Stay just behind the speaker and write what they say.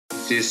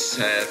This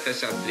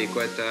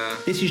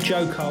is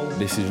Joe Cole.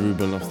 This is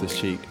Ruben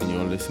Loftus-Cheek, and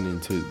you're listening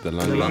to the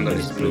London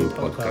is Blue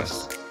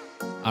podcast.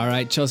 All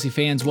right, Chelsea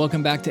fans,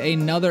 welcome back to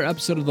another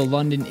episode of the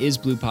London is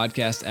Blue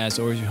podcast. As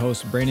always, your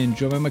host, Brandon,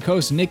 joined by my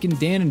co-hosts, Nick and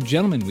Dan. And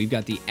gentlemen, we've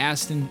got the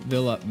Aston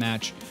Villa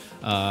match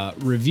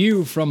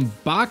review from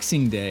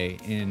Boxing Day.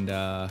 And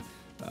I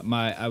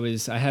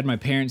had my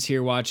parents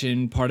here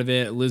watching part of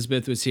it.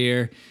 Elizabeth was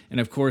here. And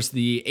of course,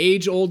 the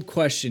age-old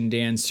question,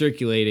 Dan,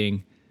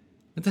 circulating.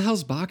 What the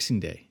hell's Boxing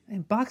Day?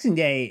 And Boxing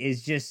Day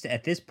is just,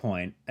 at this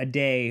point, a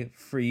day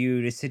for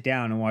you to sit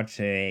down and watch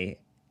I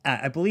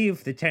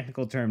believe the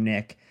technical term,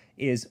 Nick,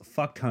 is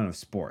fuck ton of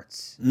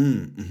sports.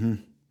 Mm-hmm.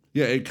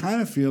 Yeah, it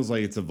kind of feels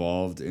like it's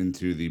evolved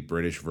into the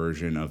British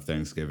version of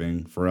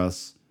Thanksgiving for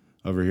us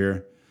over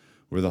here,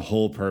 where the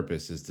whole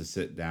purpose is to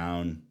sit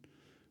down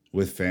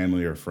with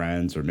family or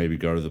friends, or maybe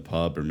go to the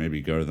pub, or maybe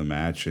go to the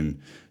match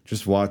and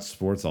just watch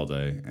sports all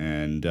day.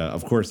 And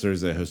of course,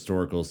 there's a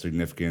historical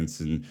significance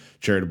and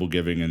charitable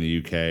giving in the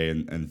UK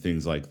and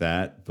things like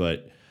that.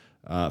 But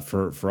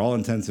for all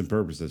intents and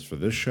purposes, for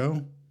this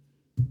show,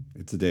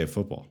 it's a day of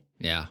football.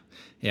 Yeah.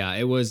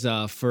 It was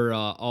for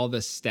all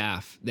the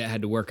staff that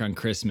had to work on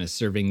Christmas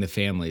serving the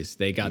families.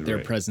 They got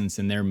their presents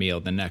and their meal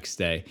the next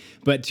day.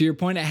 But to your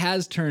point, it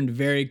has turned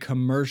very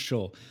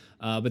commercial.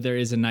 But there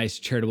is a nice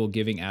charitable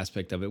giving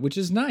aspect of it, which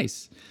is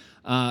nice.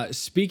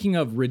 Speaking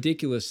of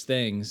ridiculous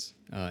things,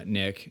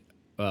 Nick,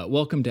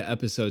 welcome to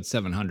episode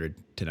 700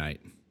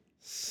 tonight.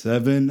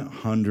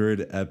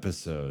 700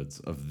 episodes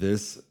of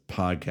this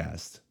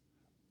podcast.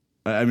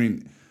 I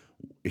mean,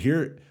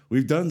 here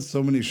we've done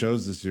so many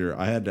shows this year.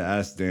 I had to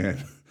ask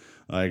Dan,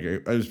 like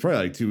it was probably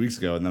like 2 weeks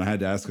ago, and then I had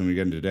to ask him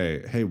again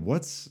today. Hey,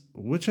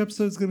 which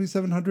episode's gonna be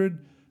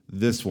 700?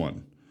 This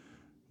one.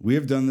 We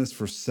have done this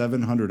for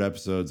 700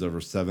 episodes over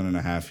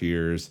 7.5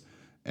 years,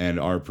 and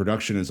our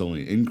production has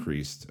only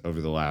increased over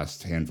the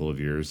last handful of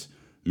years,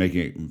 making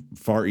it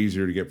far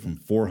easier to get from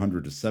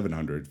 400 to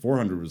 700.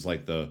 400 was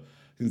like I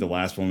think the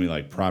last one we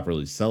like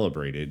properly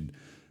celebrated,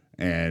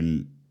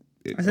 and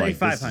I think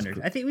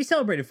 500. I think we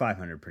celebrated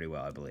 500 pretty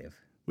well, I believe.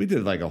 We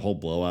did like a whole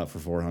blowout for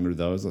 400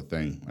 though, is a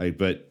thing.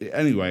 But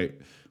anyway,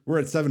 we're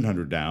at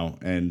 700 now,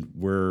 and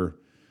we're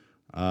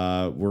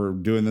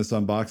doing this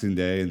on Boxing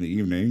Day in the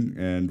evening,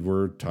 and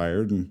we're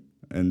tired,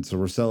 and so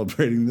we're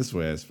celebrating this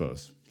way, I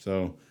suppose.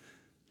 So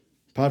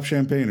pop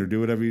champagne or do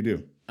whatever you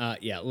do.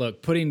 Yeah,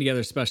 look, putting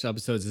together special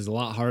episodes is a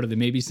lot harder than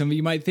maybe some of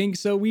you might think,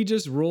 so we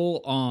just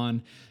roll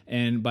on,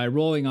 and by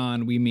rolling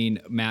on, we mean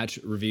match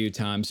review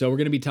time. So we're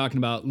going to be talking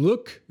about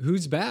Look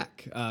Who's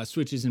Back,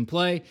 switches in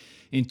play,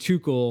 and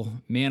Tuchel,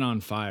 man on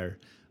fire,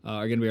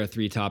 are going to be our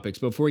three topics.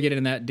 But before we get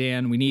into that,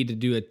 Dan, we need to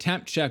do a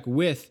temp check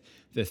with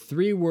the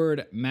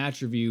 3-word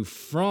match review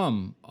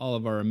from all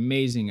of our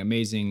amazing,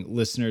 amazing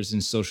listeners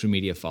and social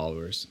media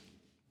followers.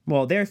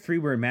 Well, their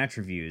 3-word match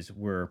reviews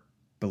were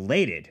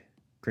belated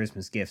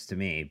Christmas gifts to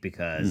me,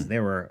 because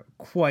there were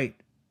quite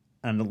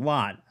a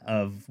lot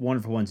of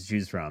wonderful ones to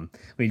choose from.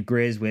 We had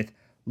Grizz with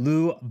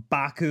Lou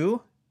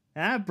Baku,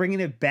 bringing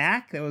it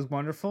back. That was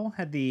wonderful.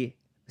 Had the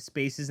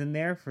spaces in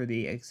there for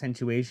the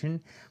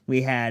accentuation.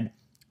 We had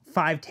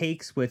 5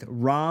 takes with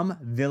Rom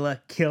Villa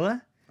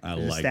Killa. I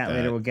There's like a stat that.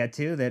 later we'll get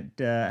to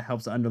that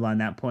helps underline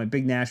that point.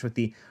 Big Nash with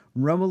the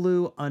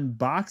Romelu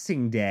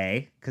Unboxing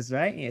Day, because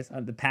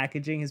the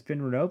packaging has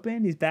been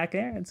opened. He's back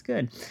there. That's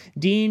good.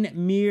 Dean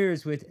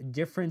Mears with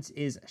Difference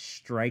is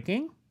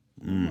Striking.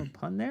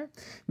 Pun there.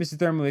 Mr.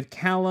 Thurman with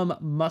Callum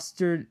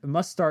Mustard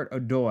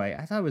Odoi.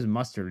 I thought it was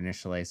mustard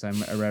initially, so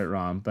I read it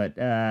wrong, but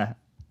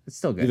it's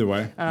still good. Either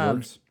way,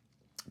 works.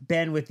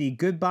 Ben with the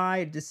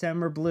Goodbye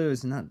December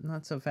Blues.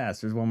 Not so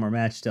fast. There's one more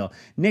match still.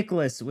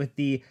 Nicholas with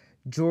the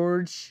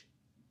George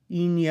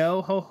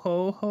Inyo ho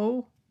ho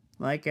ho.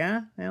 Like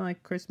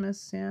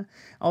Christmas, yeah.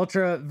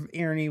 Ultra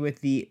Irony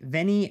with the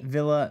Veni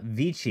Villa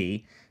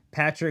Vici.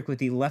 Patrick with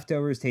the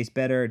Leftovers Taste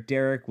Better.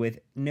 Derek with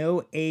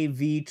No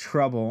AV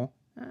Trouble.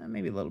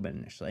 Maybe a little bit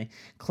initially.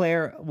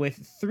 Claire with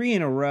 3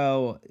 in a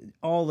row.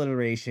 All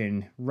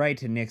alliteration right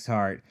to Nick's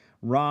heart.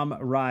 Rom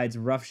rides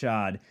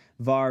roughshod.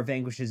 VAR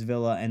vanquishes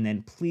Villa. And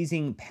then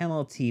Pleasing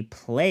Penalty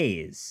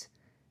Plays.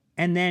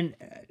 And then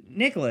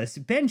Nicholas,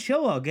 Ben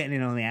Chilwell getting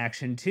in on the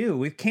action too.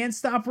 We can't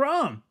stop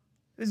Rom.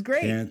 It was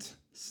great. Can't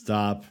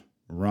stop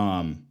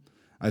Rom.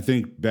 I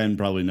think Ben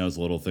probably knows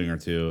a little thing or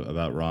two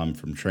about Rom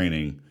from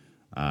training,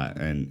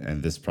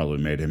 and this probably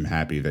made him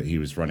happy that he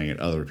was running at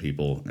other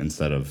people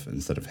instead of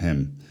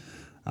him.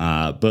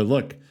 But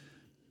look,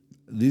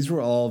 these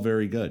were all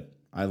very good.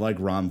 I like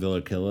Rom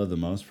Villa Killa the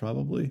most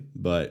probably,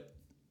 but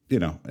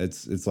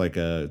it's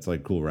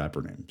like cool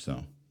rapper name.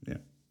 So yeah.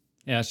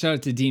 Yeah, shout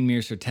out to Dean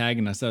Mears for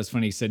tagging us. That was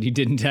funny. He said he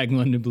didn't tag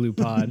London Blue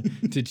Pod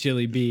to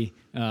Chili B.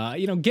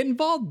 Get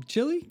involved,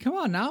 Chili. Come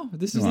on now.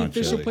 This is the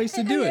official Chili. place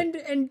to do it.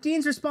 And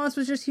Dean's response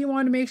was just he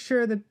wanted to make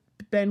sure that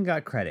Ben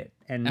got credit.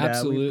 And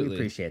Absolutely. we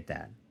appreciate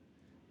that.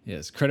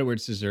 Yes, credit where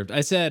it's deserved.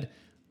 I said,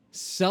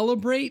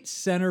 celebrate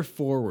center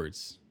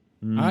forwards.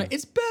 All right,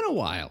 it's been a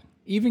while.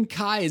 Even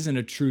Kai isn't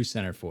a true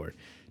center forward.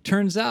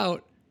 Turns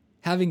out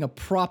having a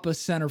proper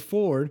center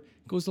forward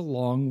goes a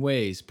long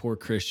ways. Poor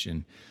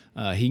Christian.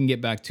 He can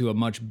get back to a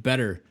much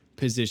better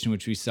position,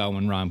 which we saw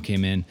when Rom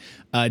came in.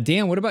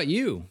 Dan, what about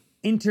you?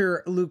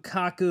 Inter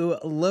Lukaku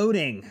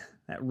loading.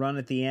 That run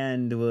at the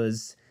end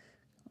was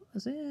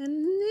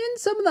in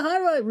some of the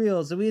highlight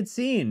reels that we had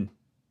seen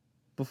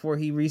before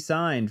he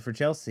re-signed for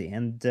Chelsea.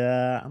 And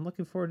I'm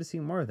looking forward to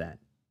seeing more of that.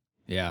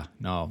 Yeah,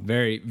 no,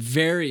 very,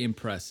 very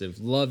impressive.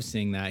 Love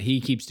seeing that. He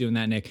keeps doing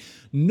that, Nick.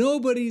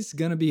 Nobody's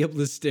going to be able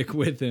to stick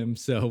with him.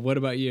 So what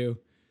about you?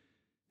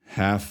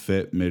 Half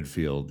fit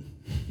midfield.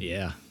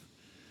 Yeah.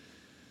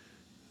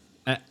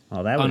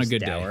 Oh, that was on a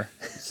good dour.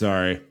 day.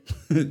 Sorry.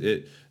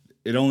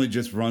 It only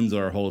just runs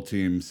our whole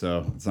team,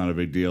 so it's not a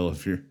big deal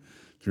if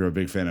you're a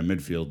big fan of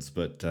midfields.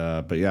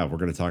 But yeah, we're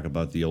going to talk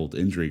about the old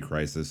injury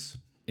crisis.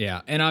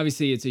 Yeah, and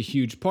obviously it's a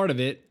huge part of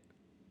it,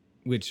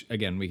 which,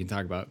 again, we can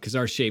talk about because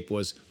our shape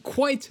was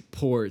quite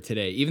poor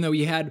today, even though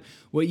we had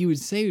what you would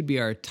say would be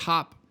our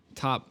top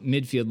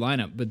midfield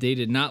lineup, but they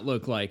did not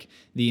look like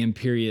the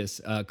imperious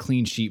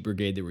clean sheet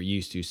brigade that we're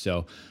used to.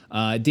 So,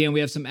 Dan, we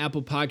have some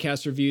Apple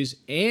Podcast reviews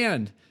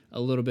and a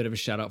little bit of a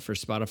shout out for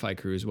Spotify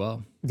crew as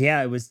well.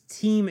 Yeah, it was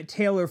Team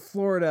Taylor,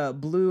 Florida,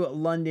 Blue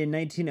London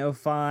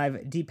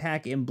 1905,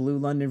 Deepak in Blue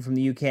London from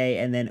the UK,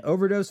 and then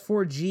Overdose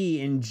 4G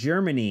in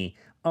Germany,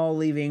 all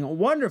leaving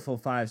wonderful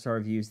 5-star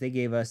reviews. They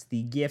gave us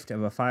the gift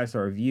of a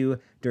 5-star review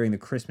during the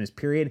Christmas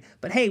period.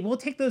 But hey, we'll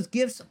take those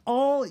gifts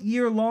all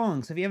year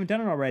long. So if you haven't done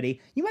it already,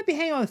 you might be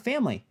hanging out with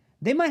family.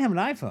 They might have an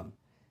iPhone.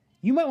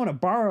 You might want to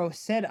borrow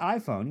said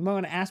iPhone. You might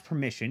want to ask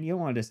permission. You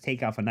don't want to just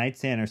take off a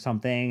nightstand or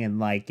something and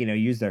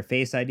use their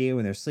Face ID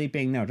when they're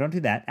sleeping. No, don't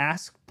do that.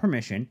 Ask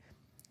permission.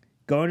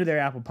 Go into their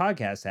Apple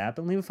Podcast app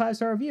and leave a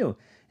 5-star review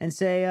and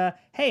say,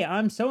 hey,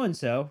 I'm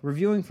so-and-so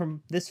reviewing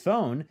from this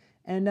phone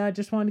and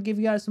just wanted to give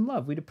you guys some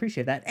love. We'd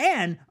appreciate that.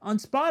 And on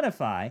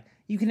Spotify,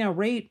 you can now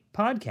rate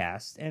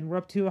podcasts, and we're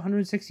up to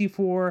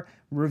 164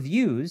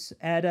 reviews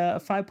at a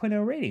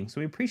 5.0 rating.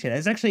 So we appreciate it.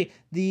 It's actually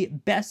the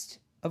best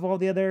of all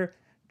the other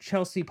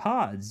Chelsea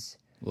pods.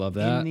 Love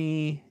that.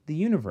 In the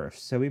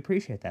universe. So we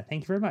appreciate that.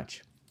 Thank you very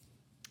much.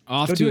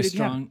 Off to a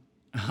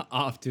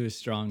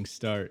strong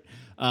start.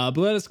 But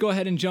let us go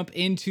ahead and jump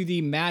into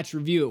the match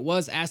review. It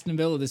was Aston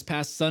Villa this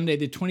past Sunday,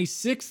 the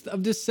 26th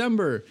of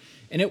December,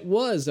 and it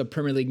was a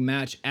Premier League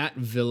match at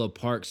Villa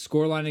Park.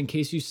 Scoreline, in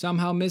case you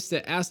somehow missed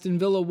it: Aston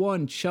Villa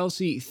 1,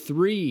 Chelsea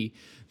 3.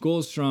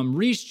 Goals from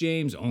Reece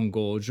James, own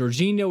goal,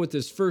 Jorginho with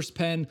his first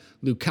pen,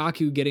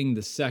 Lukaku getting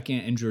the second,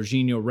 and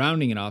Jorginho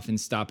rounding it off in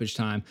stoppage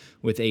time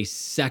with a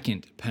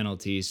second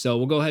penalty. So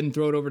we'll go ahead and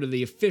throw it over to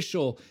the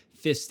official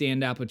fifth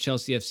stand app with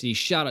Chelsea FC.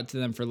 Shout out to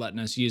them for letting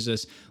us use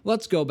this.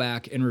 Let's go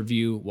back and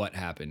review what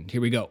happened.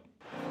 Here we go.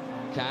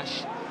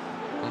 Cash,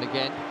 and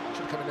again,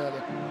 should have come in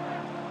earlier.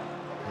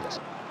 Yes,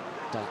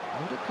 not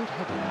a good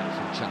header that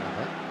from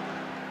Chalobah.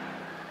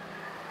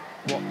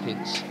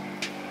 Watkins.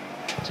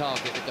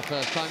 Target with the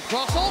first time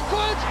cross,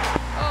 awkward!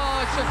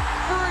 Oh, it's a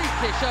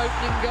freakish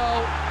opening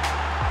goal.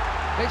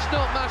 It's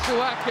not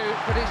Masuaku,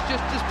 but it's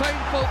just as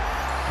painful.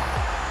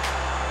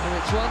 And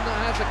it's one that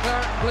has a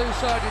claret and blue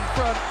side in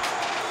front.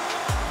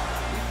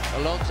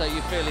 Alonso,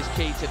 you feel, is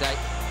key today.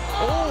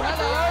 Oh,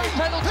 hello!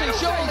 Penalty,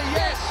 surely,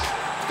 yes!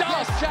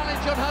 Nice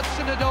challenge on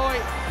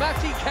Hudson-Odoi.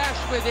 Matty Cash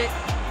with it.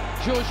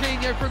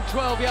 Jorginho from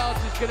 12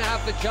 yards is going to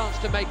have the chance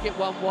to make it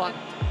 1-1.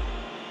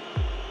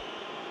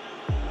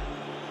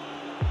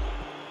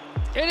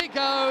 In it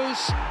goes,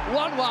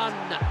 1-1.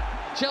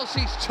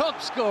 Chelsea's top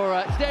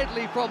scorer,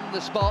 deadly from the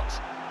spot.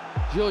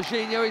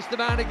 Jorginho is the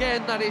man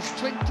again. That is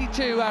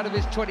 22 out of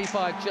his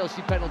 25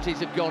 Chelsea penalties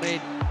have gone in.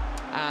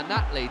 And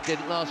that lead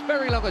didn't last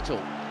very long at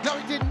all. No,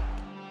 it didn't.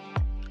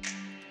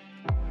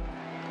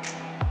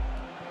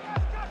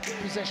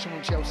 Possession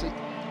on Chelsea.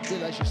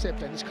 Villa, as you said,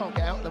 Dennis, can't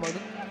get out at the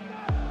moment.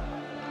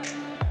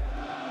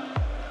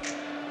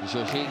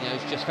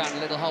 Jorginho's just found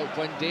a little hole.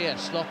 Buendia,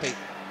 sloppy.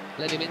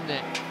 Let him in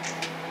there.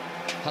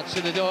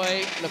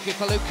 Hudson-Odoi looking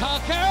for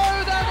Lukaku.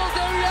 That'll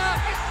do ya!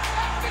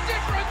 That's the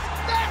difference!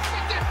 That's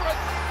the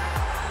difference!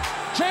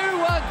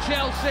 2-1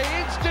 Chelsea.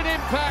 Instant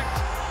impact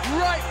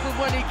right from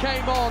when he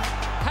came on.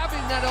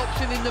 Having that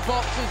option in the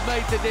box has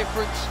made the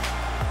difference.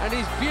 And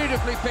he's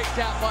beautifully picked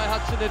out by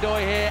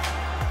Hudson-Odoi here.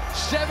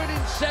 7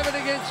 in 7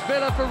 against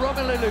Villa for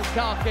Romelu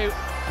Lukaku.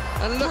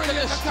 And look at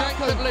the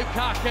strength of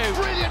Lukaku.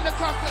 Brilliant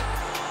Lukaku.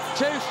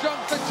 Too strong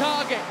for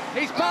target.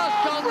 He's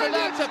passed on, but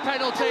that's a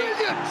penalty.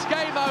 It's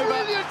game over.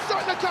 Brilliant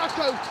strike,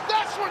 Lukaku.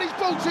 That's what he's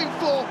bought in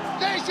for.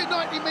 There's your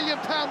 £90 million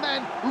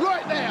man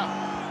right there.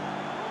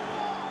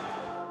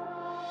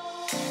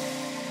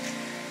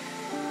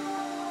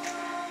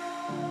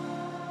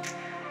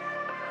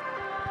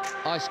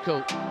 Ice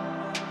cool.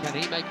 Can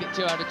he make it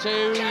 2 out of 2?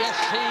 Yes,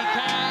 he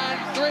can.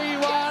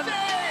 3-1.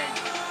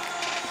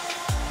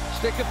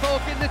 Stick a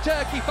fork in the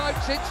turkey,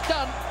 folks. It's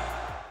done.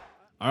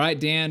 All right,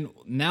 Dan,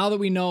 now that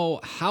we know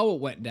how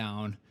it went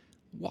down,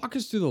 walk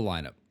us through the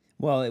lineup.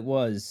 Well, it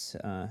was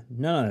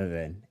none other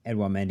than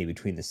Edouard Mendy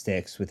between the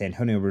sticks with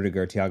Antonio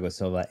Rudiger, Thiago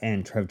Silva,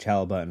 and Trev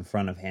Chalobah in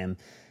front of him.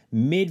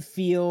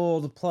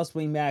 Midfield plus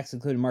wingbacks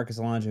included Marcos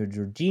Alonso,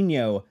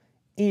 Jorginho,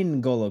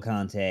 N'Golo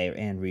Kante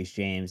and Reece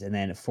James. And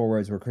then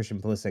forwards were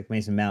Christian Pulisic,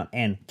 Mason Mount,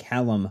 and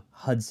Callum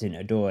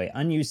Hudson-Odoi.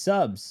 Unused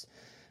subs,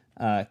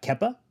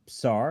 Kepa,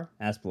 Sarr,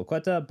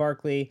 Azpilicueta,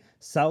 Barkley,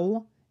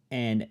 Saul,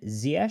 and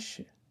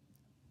Ziyech.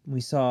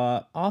 We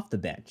saw off the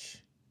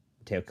bench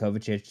Mateo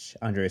Kovacic,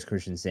 Andreas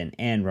Christensen,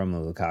 and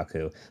Romelu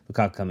Lukaku.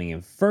 Lukaku coming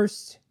in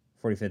first,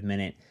 45th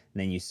minute.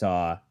 And then you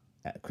saw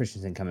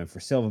Christensen come in for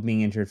Silva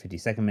being injured,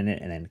 52nd minute.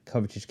 And then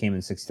Kovacic came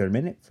in 63rd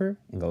minute for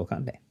N'Golo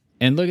Kante.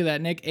 And look at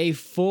that, Nick, a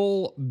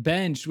full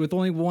bench with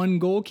only one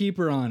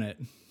goalkeeper on it.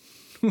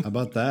 How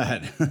about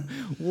that?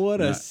 What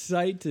a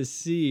sight to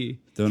see.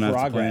 Don't have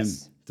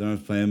Progress. to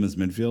play him as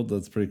midfield.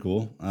 That's pretty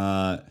cool.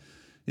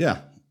 Yeah,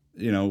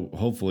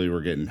 hopefully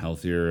we're getting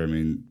healthier. I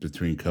mean,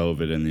 between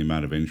COVID and the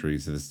amount of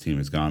injuries that this team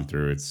has gone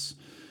through, it's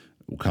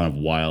kind of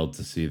wild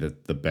to see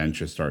that the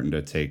bench is starting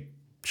to take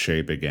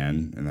shape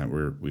again, and that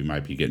we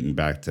might be getting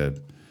back to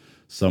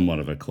somewhat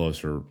of a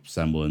closer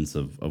semblance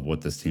of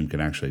what this team can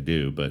actually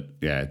do. But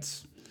yeah,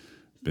 it's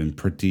been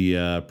pretty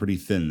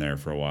thin there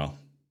for a while.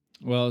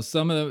 Well,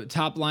 some of the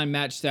top line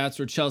match stats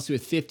were Chelsea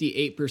with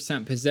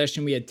 58%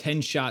 possession. We had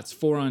 10 shots,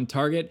 4 on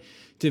target.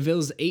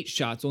 Devil's 8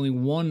 shots, only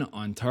 1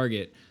 on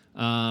target.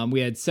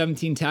 We had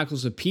 17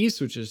 tackles apiece,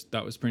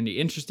 that was pretty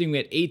interesting. We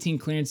had 18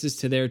 clearances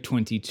to their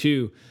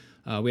 22.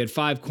 We had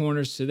 5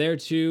 corners to their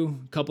 2,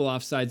 a couple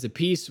offsides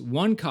apiece,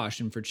 1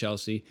 caution for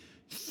Chelsea,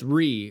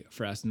 3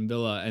 for Aston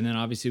Villa, and then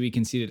obviously we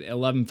conceded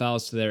 11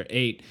 fouls to their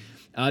 8.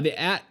 The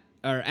at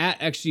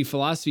XG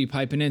philosophy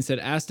piping in said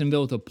Aston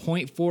Villa with a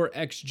 0.4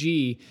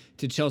 XG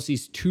to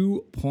Chelsea's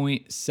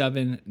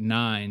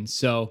 2.79.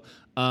 So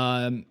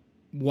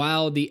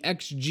while the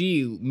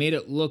XG made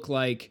it look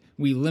like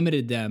we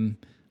limited them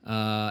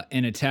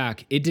in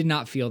attack, it did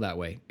not feel that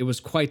way. It was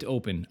quite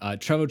open.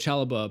 Trevoh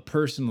Chalobah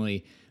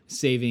personally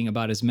saving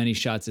about as many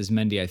shots as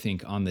Mendy, I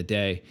think, on the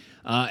day.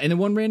 And then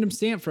one random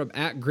stamp from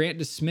at Grant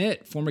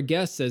DeSmit, former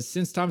guest, says,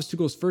 since Thomas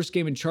Tuchel's first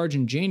game in charge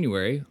in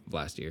January of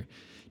last year,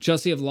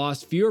 Chelsea have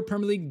lost fewer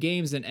Premier League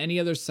games than any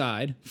other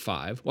side,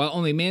 5, while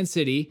only Man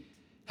City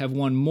have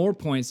won more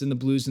points than the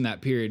Blues in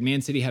that period.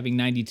 Man City having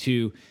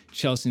 92,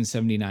 Chelsea in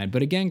 79.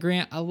 But again,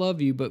 Grant, I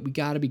love you, but we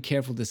got to be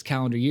careful with this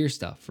calendar year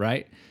stuff,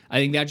 right? I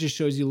think that just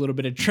shows you a little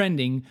bit of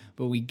trending,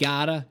 but we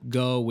got to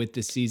go with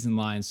the season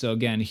line. So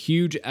again,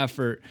 huge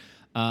effort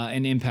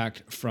and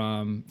impact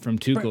from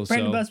Tuchel.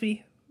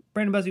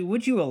 Brandon Busby,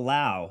 would you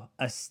allow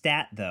a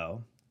stat,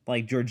 though,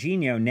 like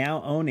Jorginho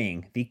now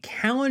owning the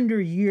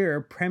calendar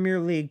year Premier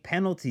League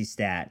penalty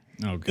stat,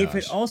 if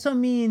it also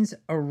means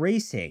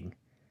erasing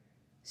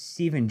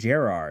Steven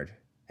Gerrard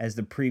as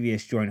the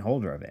previous joint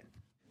holder of it?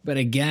 But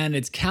again,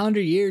 it's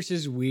calendar years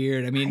is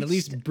weird. I mean, at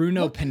least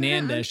Bruno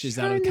Fernandes is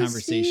out of the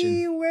conversation.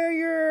 See where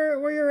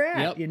you're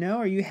at. Yep.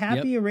 Are you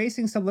happy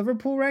erasing some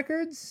Liverpool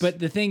records? But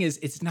the thing is,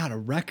 it's not a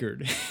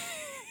record.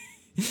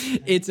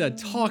 It's a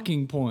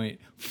talking point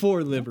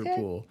for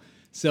Liverpool. Okay.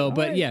 So, all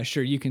but right. Yeah,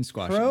 sure, you can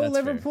squash it. That's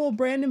Liverpool fair.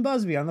 Brandon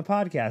Busby on the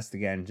podcast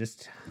again.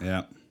 Just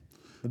the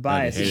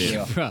bias is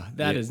real.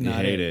 That is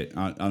not hate it.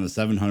 On the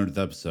 700th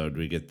episode,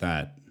 we get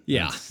that.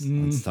 Yeah,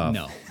 that's tough.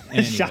 No,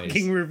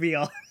 shocking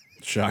reveal.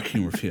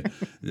 Shocking reveal.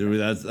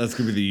 That's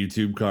gonna be the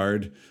YouTube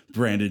card.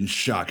 Brandon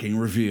shocking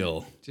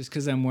reveal. Just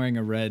because I'm wearing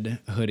a red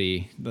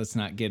hoodie, let's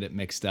not get it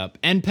mixed up.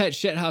 And Pet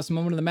Shithouse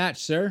moment of the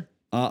match, sir.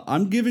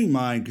 I'm giving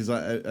mine because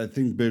I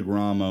think Big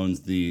Rom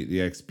owns the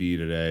XP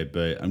today,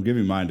 but I'm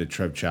giving mine to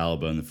Trev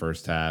Chalobah in the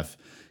first half.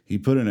 He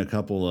put in a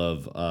couple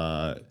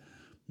of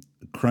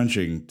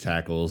crunching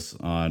tackles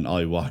on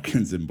Ollie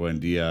Watkins and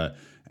Buendia,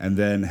 and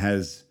then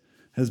has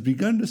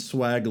begun to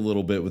swag a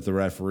little bit with the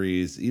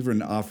referees,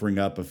 even offering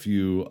up a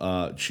few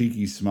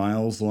cheeky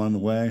smiles along the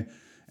way.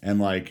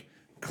 And like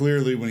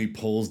clearly when he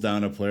pulls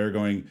down a player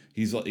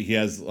he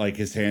has like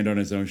his hand on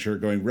his own shirt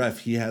going,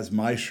 ref, he has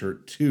my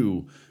shirt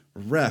too.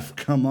 Ref,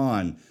 come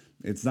on.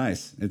 It's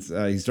nice. It's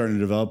he's starting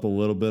to develop a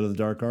little bit of the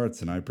dark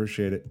arts, and I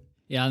appreciate it.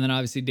 Yeah, and then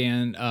obviously,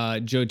 Dan,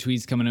 Joe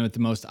Tweed's coming in with the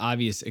most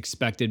obvious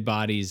expected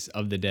bodies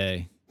of the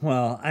day.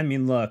 Well, I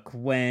mean, look,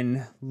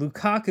 when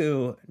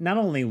Lukaku not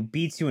only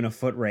beats you in a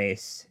foot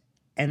race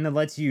and then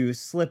lets you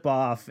slip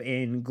off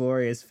in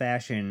glorious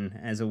fashion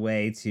as a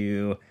way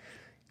to,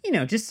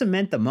 just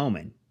cement the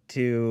moment,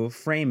 to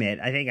frame it.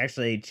 I think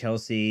actually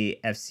Chelsea,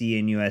 FC,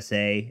 and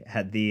USA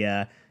had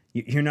the...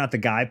 You're not the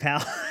guy,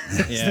 pal.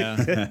 Yeah,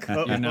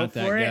 you're not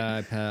that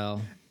guy,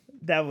 pal.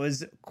 That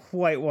was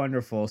quite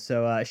wonderful.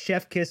 So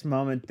chef kiss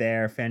moment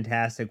there.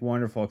 Fantastic,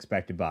 wonderful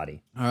expected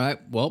body. All right,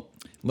 well,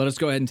 let us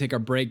go ahead and take our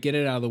break, get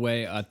it out of the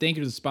way. Thank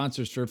you to the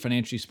sponsors for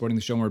financially supporting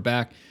the show. When we're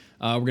back.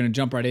 We're going to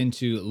jump right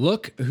into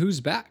Look Who's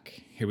Back.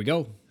 Here we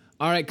go.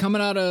 All right,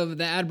 coming out of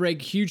the ad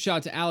break, huge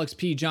shout to Alex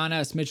P, John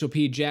S, Mitchell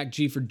P, Jack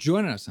G for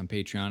joining us on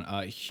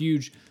Patreon.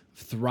 Huge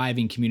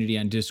thriving community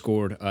on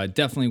Discord.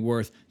 Definitely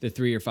worth the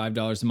 $3 or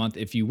 $5 a month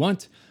if you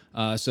want.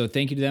 So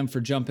thank you to them for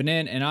jumping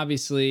in. And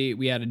obviously,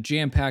 we had a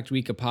jam-packed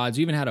week of pods.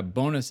 We even had a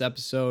bonus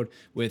episode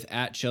with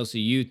at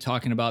Chelsea Youth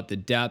talking about the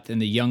depth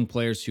and the young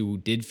players who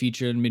did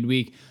feature in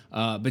midweek.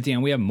 But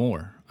Dan, we have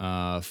more.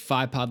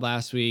 5 pod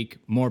last week,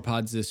 more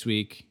pods this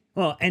week.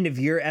 Well, end of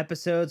year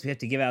episodes, we have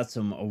to give out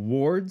some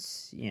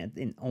awards,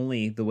 in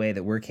only the way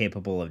that we're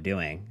capable of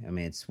doing. I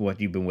mean, it's what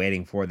you've been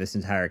waiting for this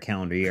entire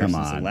calendar year Come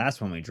since the on.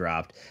 last one we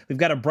dropped. We've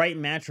got a Brighton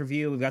match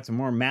review. We've got some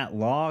more Matt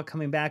Law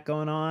coming back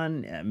going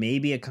on.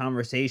 Maybe a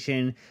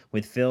conversation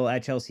with Phil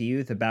at Chelsea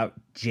Youth about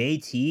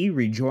JT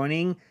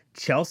rejoining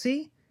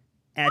Chelsea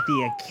at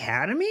the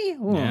academy.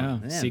 Ooh, Yeah,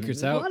 man,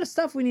 secrets there's out. a lot of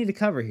stuff we need to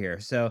cover here.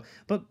 So,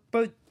 but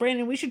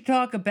Brandon, we should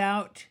talk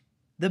about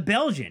the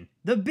Belgian,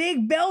 the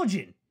big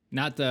Belgian.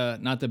 Not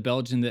the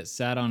Belgian that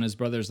sat on his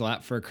brother's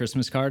lap for a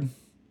Christmas card.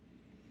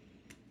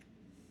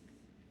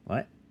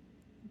 What?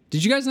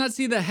 Did you guys not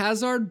see the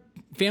Hazard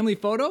family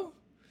photo?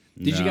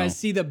 Did you No. guys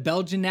see the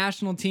Belgian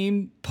national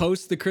team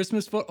post the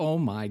Christmas photo? Oh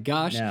my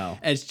gosh. No.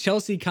 As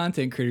Chelsea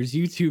content creators,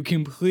 you two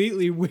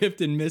completely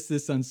whiffed and missed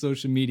this on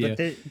social media.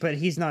 But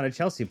he's not a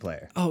Chelsea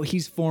player. Oh,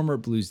 he's former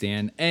Blues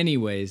Dan.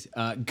 Anyways,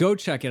 go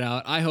check it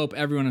out. I hope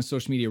everyone on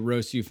social media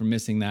roasts you for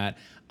missing that.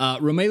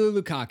 Romelu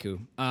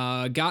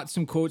Lukaku got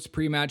some quotes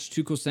pre-match.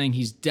 Tuchel saying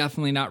he's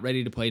definitely not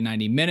ready to play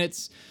 90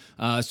 minutes.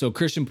 So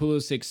Christian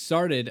Pulisic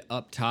started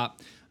up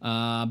top,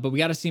 but we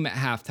got to see him at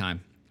halftime.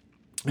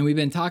 And we've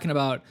been talking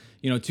about,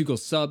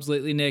 Tuchel's subs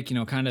lately, Nick,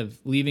 kind of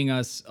leaving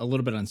us a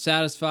little bit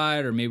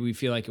unsatisfied, or maybe we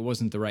feel like it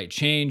wasn't the right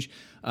change.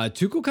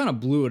 Tuchel kind of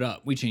blew it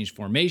up. We changed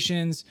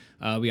formations.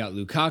 We got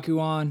Lukaku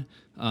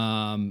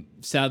on.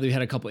 Sadly, we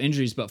had a couple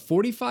injuries, but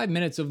 45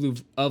 minutes of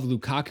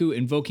Lukaku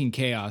invoking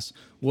chaos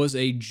was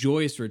a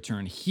joyous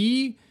return.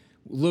 He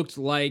looked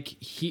like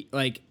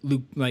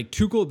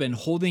Tuchel had been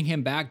holding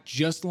him back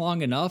just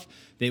long enough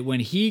that when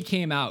he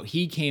came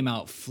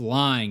out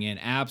flying and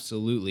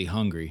absolutely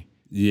hungry.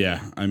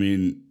 Yeah, I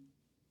mean,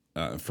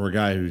 for a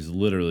guy who's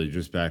literally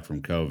just back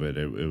from COVID,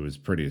 it was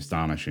pretty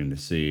astonishing to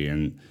see.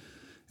 And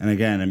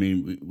again, I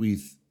mean,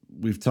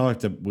 we've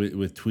talked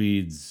with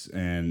Tweeds,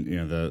 and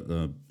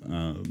the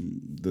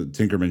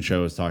Tinkerman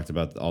show has talked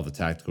about all the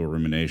tactical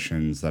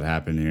ruminations that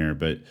happen here,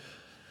 but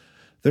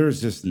there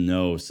is just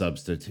no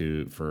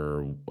substitute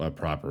for a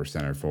proper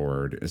center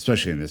forward,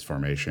 especially in this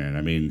formation.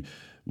 I mean,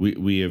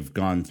 we have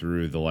gone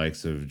through the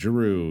likes of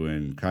Giroud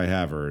and Kai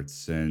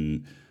Havertz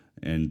and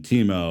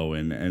Timo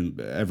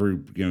and every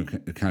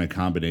kind of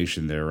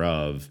combination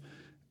thereof,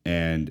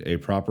 and a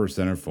proper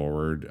center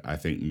forward, I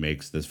think,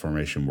 makes this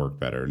formation work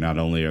better. Not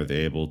only are they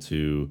able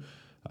to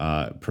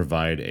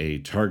provide a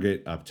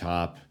target up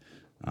top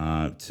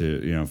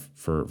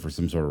for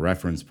some sort of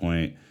reference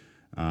point.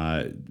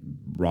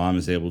 Rom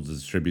is able to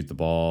distribute the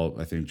ball,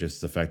 I think,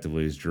 just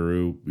effectively as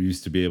Giroud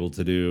used to be able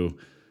to do.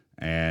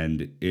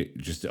 And it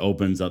just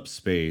opens up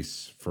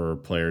space for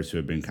players who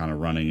have been kind of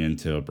running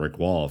into a brick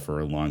wall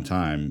for a long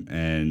time.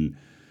 And,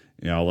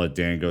 I'll let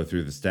Dan go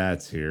through the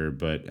stats here,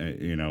 but,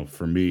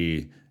 for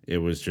me, it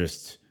was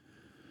just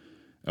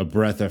a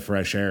breath of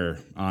fresh air.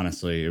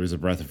 Honestly, it was a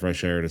breath of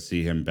fresh air to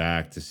see him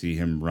back, to see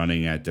him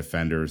running at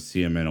defenders,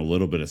 see him in a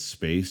little bit of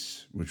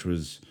space, which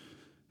was,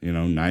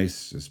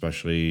 nice,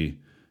 especially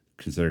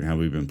considering how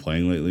we've been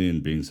playing lately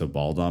and being so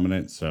ball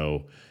dominant.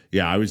 So,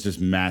 yeah, I was just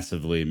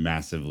massively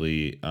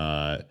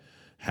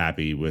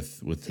happy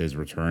with his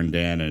return,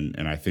 Dan,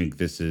 and I think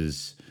this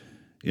is,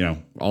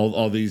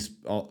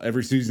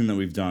 every season that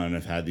we've done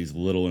have had these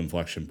little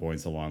inflection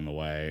points along the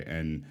way,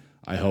 and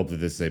I hope that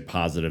this is a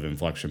positive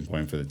inflection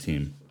point for the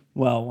team.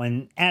 Well,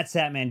 when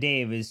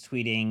 @SatmanDave is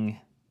tweeting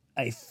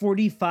a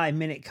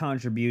 45-minute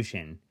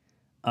contribution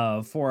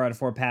of 4 out of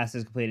 4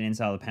 passes completed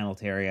inside the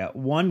penalty area,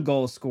 1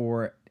 goal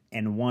score,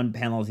 and 1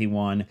 penalty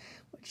won,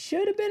 which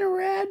should have been a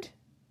red.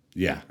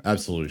 Yeah,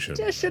 absolutely should.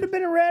 Just should have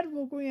been a red.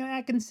 Well,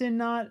 Atkinson,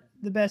 not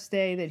the best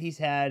day that he's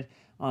had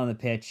on the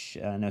pitch.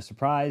 No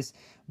surprise.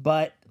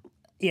 But,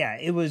 yeah,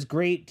 it was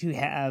great to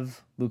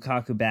have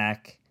Lukaku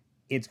back.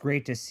 It's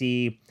great to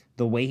see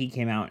the way he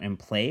came out and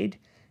played.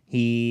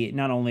 He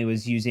not only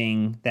was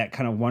using that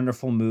kind of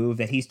wonderful move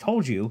that he's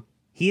told you,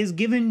 he has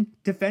given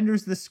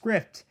defenders the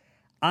script.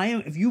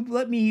 If you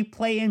let me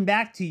play in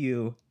back to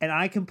you and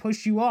I can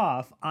push you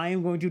off, I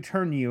am going to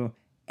turn you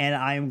and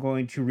I am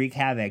going to wreak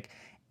havoc.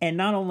 And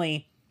not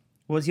only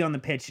was he on the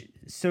pitch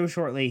so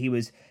shortly, he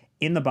was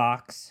in the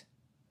box,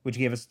 which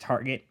gave us a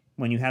target.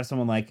 When you have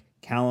someone like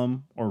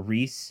Callum or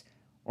Reece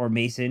or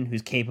Mason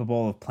who's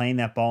capable of playing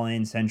that ball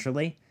in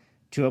centrally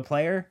to a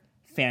player,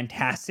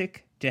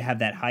 fantastic to have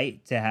that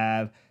height, to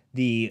have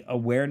the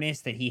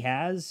awareness that he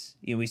has.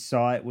 We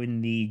saw it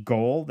when the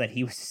goal that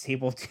he was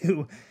able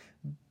to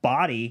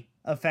body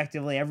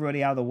effectively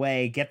everybody out of the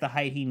way, get the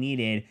height he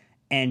needed,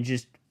 and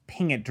just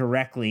ping it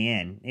directly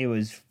in. It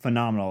was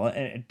phenomenal.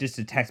 Just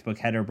a textbook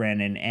header,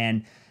 Brandon.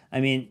 And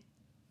I mean,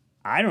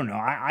 I don't know.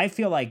 I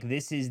feel like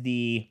this is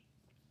the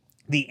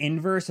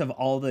inverse of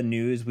all the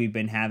news we've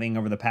been having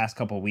over the past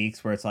couple of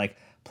weeks, where it's like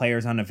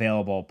players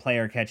unavailable,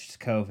 player catches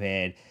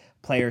COVID,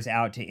 players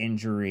out to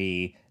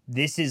injury,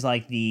 this is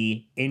like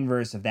the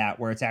inverse of that,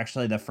 where it's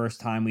actually the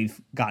first time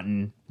we've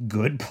gotten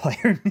good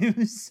player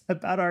news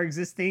about our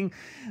existing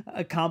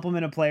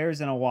complement of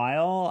players in a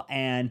while.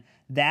 And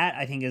that,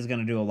 I think, is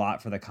going to do a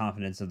lot for the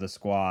confidence of the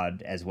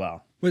squad as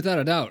well. Without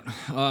a doubt.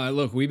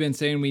 Look, we've been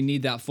saying we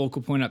need that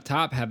focal point up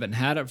top. Haven't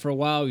had it for a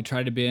while. We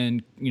tried to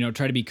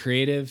be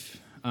creative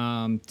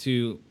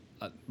to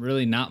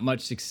really not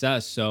much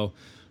success. So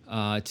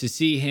to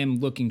see him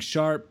looking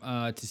sharp,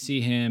 to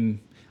see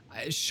him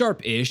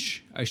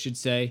sharp-ish, I should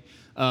say,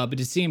 but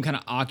to see him kind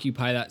of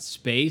occupy that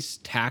space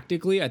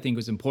tactically, I think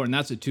was important.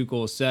 That's what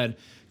Tuchel said.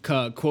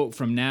 Quote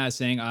from Naz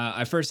saying,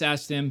 I first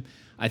asked him,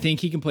 I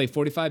think he can play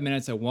 45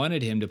 minutes. I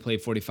wanted him to play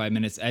 45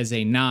 minutes as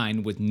a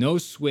 9 with no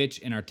switch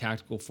in our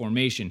tactical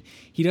formation.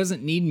 He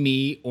doesn't need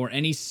me or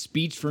any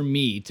speech from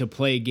me to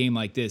play a game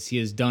like this. He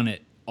has done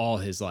it all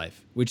his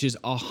life, which is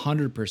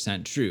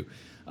 100% true.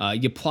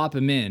 You plop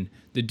him in,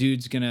 the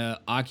dude's going to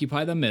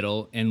occupy the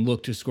middle and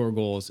look to score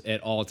goals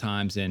at all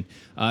times. And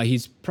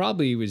he's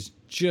probably was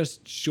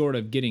just short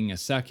of getting a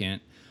second.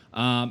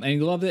 And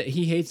you love that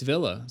he hates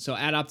Villa. So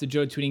at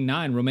OptaJoe tweeting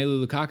 9,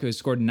 Romelu Lukaku has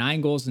scored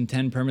 9 goals in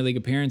 10 Premier League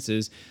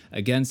appearances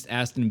against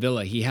Aston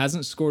Villa. He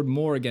hasn't scored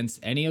more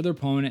against any other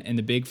opponent in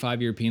the big 5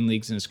 European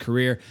leagues in his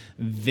career.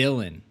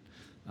 Villain,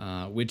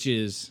 which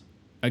is,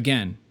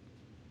 again,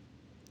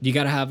 you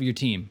got to have your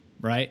team,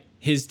 right?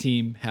 His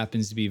team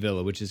happens to be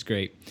Villa, which is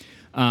great.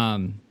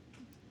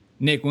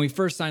 Nick, when we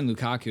first signed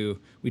Lukaku,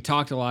 we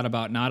talked a lot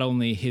about not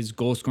only his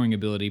goal-scoring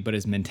ability, but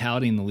his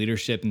mentality and the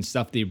leadership and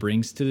stuff that he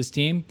brings to this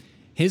team.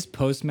 His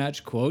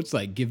post-match quotes,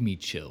 give me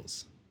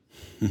chills.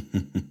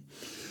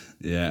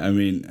 Yeah, I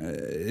mean,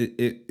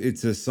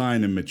 it's a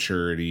sign of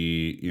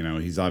maturity.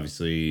 He's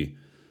obviously,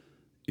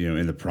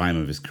 in the prime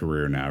of his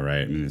career now,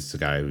 right? I mean, this is a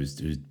guy who's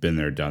been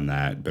there, done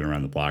that, been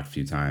around the block a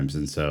few times.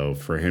 And so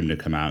for him to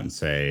come out and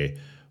say,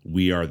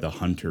 we are the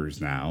hunters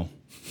now,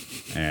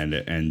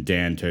 and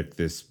Dan took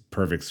this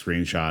perfect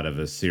screenshot of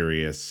a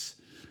serious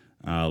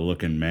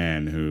looking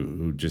man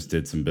who just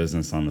did some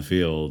business on the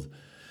field.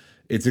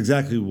 It's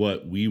exactly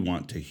what we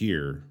want to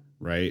hear,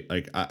 right?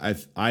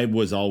 I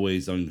was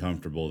always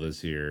uncomfortable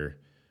this year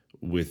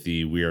with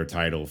the we are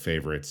title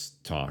favorites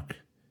talk,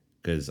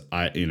 because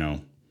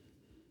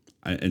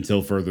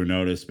until further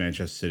notice,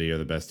 Manchester City are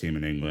the best team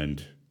in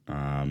England,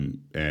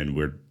 and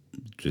we're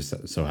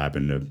just so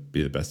happen to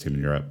be the best team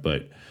in Europe.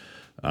 But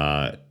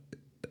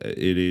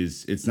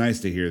it's nice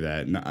to hear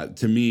that. And,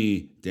 to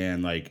me,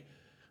 Dan,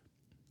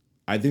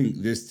 I think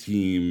this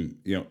team,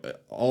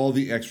 all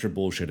the extra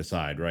bullshit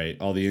aside, right?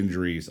 All the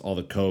injuries, all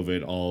the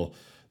COVID, all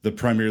the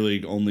Premier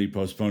League only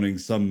postponing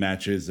some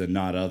matches and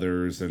not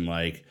others, and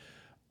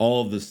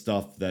all of the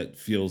stuff that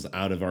feels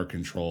out of our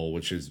control,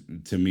 which is,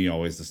 to me,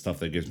 always the stuff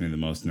that gives me the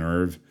most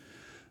nerve.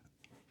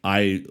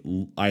 I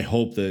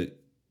hope that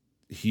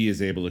he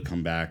is able to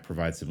come back,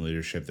 provide some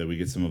leadership, that we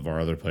get some of our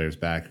other players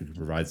back who can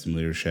provide some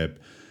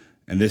leadership.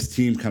 And this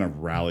team kind of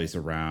rallies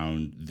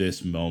around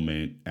this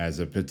moment as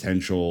a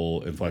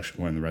potential inflection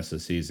point in the rest of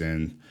the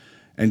season.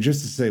 And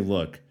just to say,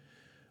 look,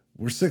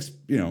 we're 6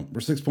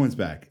 points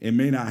back. It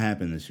may not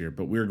happen this year,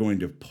 but we're going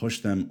to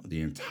push them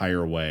the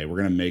entire way. We're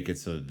going to make it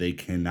so that they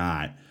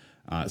cannot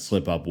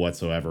slip up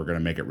whatsoever. We're going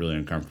to make it really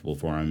uncomfortable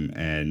for them.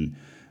 And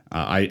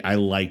I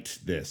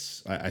liked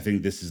this. I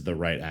think this is the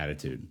right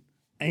attitude.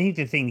 I think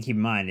the thing to keep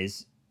in mind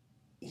is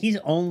he's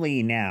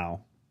only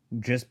now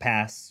just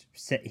past,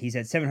 he's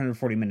at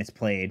 740 minutes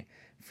played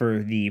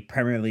for the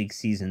Premier League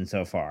season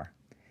so far.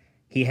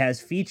 He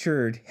has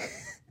featured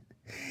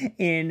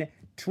in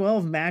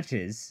 12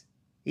 matches.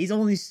 He's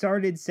only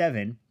started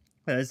 7.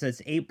 That's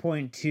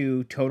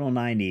 8.2 total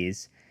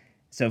 90s.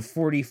 So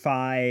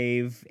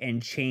 45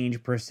 and change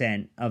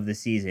 % of the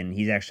season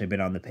he's actually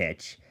been on the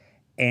pitch.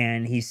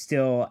 And he's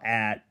still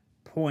at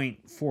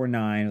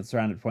 0.49, it's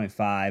around at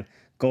 0.5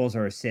 goals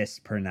or assists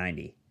per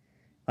 90.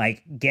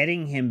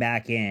 Getting him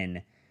back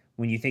in,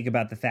 when you think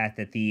about the fact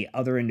that the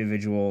other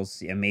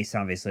individuals, Mason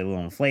obviously a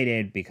little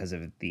inflated because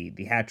of the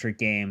hat-trick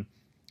game.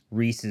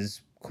 Reece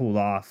has cooled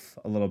off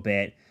a little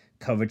bit.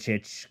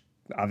 Kovacic,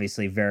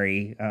 obviously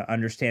very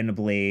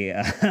understandably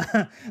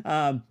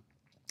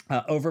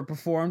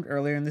overperformed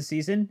earlier in the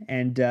season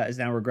and is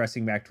now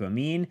regressing back to a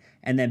mean.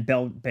 And then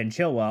Ben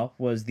Chilwell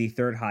was the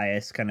 3rd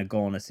highest kind of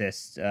goal and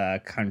assist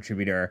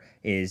contributor,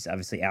 is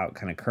obviously out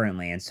kind of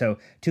currently. And so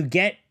to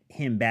get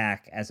him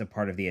back as a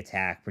part of the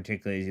attack,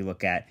 particularly as you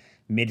look at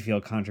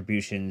midfield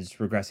contributions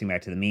regressing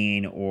back to the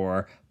mean,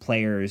 or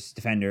players,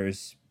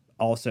 defenders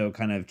also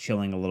kind of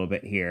chilling a little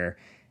bit here,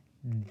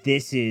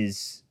 this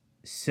is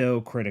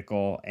so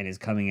critical and is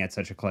coming at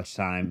such a clutch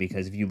time,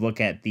 because if you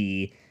look at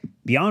the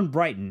beyond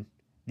Brighton,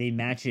 the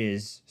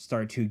matches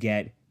start to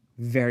get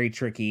very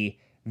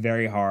tricky,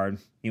 very hard.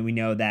 And we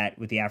know that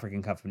with the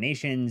African Cup of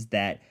Nations,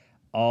 that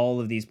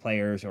all of these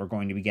players are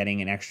going to be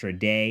getting an extra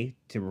day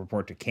to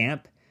report to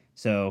camp.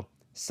 So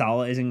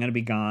Salah isn't going to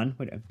be gone.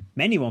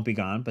 Many won't be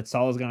gone, but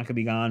Salah's not going to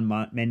be gone.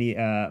 Mane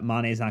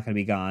is not going to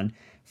be gone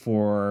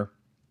for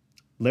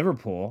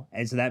Liverpool.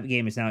 And so that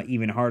game is now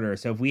even harder.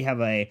 So if we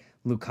have a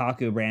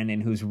Lukaku,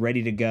 Brandon, who's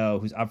ready to go,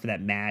 who's up for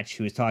that match,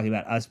 who is talking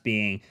about us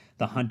being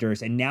the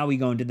hunters, and now we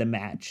go into the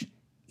match,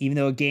 even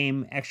though a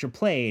game extra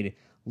played,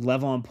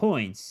 level on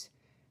points,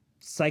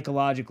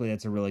 psychologically,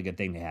 that's a really good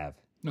thing to have.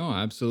 No,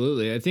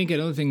 absolutely. I think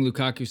another thing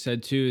Lukaku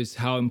said too is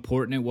how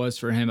important it was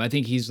for him. I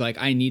think he's like,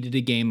 I needed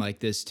a game like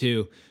this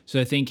too.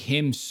 So I think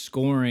him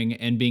scoring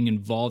and being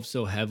involved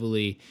so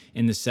heavily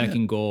in the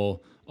second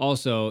goal.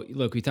 Also,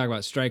 look, we talk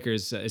about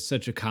strikers. It's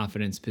such a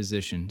confidence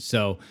position.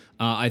 So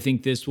I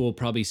think this will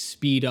probably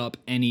speed up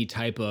any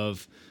type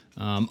of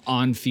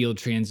on-field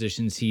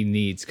transitions he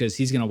needs, because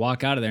he's going to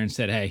walk out of there and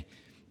said, hey,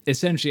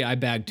 essentially, I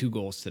bagged 2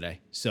 goals today.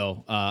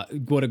 So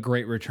what a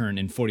great return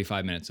in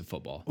 45 minutes of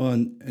football. Well,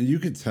 and you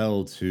could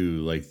tell, too,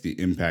 like the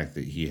impact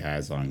that he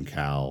has on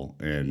Cal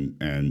and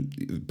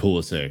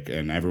Pulisic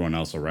and everyone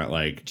else around.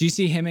 Like, do you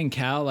see him and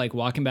Cal like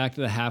walking back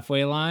to the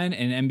halfway line,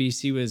 and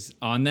NBC was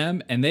on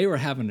them, and they were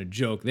having a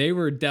joke. They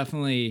were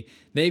definitely,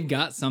 they've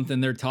got something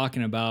they're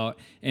talking about.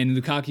 And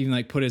Lukaku even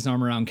like put his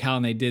arm around Cal,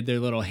 and they did their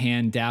little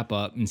hand dap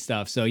up and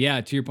stuff. So yeah,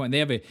 to your point,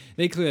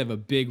 they clearly have a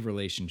big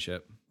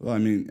relationship. Well, I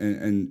mean,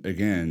 and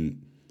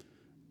again,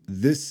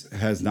 this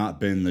has not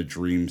been the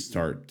dream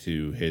start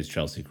to his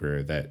Chelsea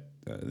career that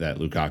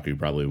Lukaku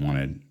probably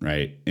wanted,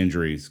 right?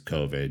 Injuries,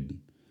 COVID,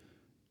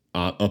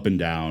 up and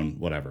down,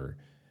 whatever.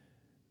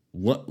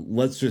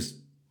 Let's just,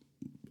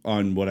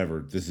 on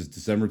whatever, this is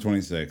December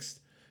 26th,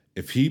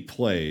 if he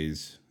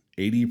plays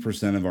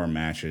 80% of our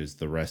matches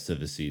the rest of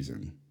the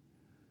season,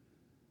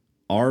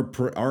 our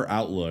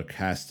outlook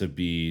has to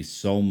be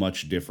so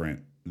much different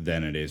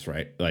than it is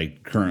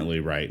currently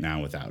right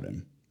now without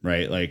him,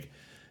 right? Like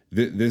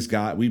this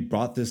guy, we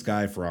bought this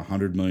guy for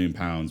 £100 million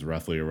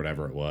roughly, or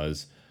whatever it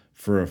was,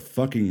 for a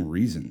fucking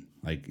reason.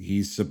 Like,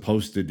 he's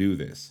supposed to do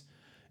this.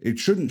 It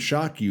shouldn't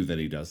shock you that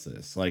he does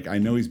this. Like, I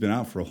know he's been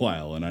out for a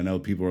while, and I know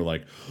people are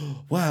like,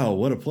 wow,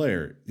 what a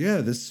player. Yeah,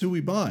 this is who we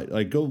bought.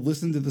 Like, go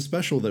listen to the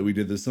special that we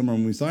did this summer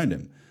when we signed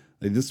him.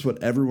 Like, this is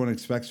what everyone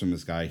expects from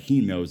this guy.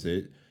 He knows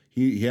it.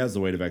 He has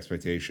the weight of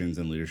expectations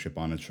and leadership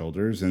on his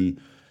shoulders,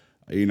 and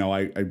you know,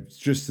 I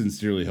just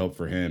sincerely hope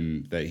for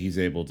him that he's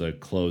able to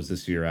close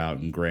this year out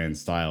in grand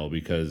style,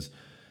 because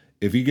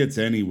if he gets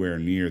anywhere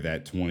near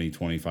that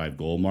 20-25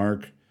 goal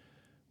mark,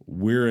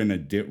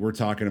 we're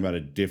talking about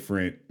a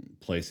different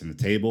place in the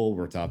table.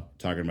 We're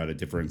talking about a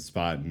different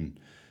spot, and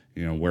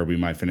you know, where we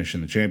might finish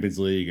in the Champions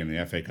League and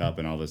the FA Cup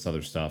and all this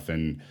other stuff.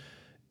 And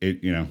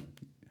it, you know,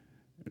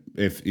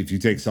 if you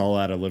take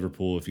Salah out of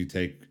Liverpool, if you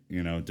take,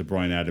 you know, De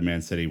Bruyne out of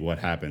Man City, what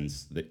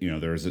happens? You know,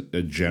 there's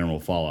a general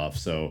fall off.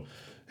 So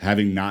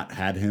having not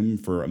had him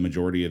for a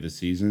majority of the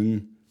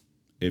season,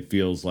 it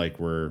feels like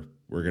we're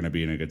going to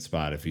be in a good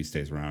spot if he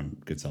stays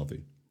around, gets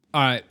healthy.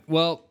 All right.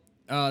 Well,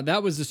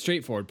 that was the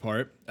straightforward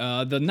part.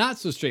 The not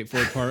so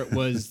straightforward part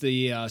was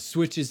the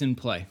switches in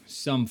play.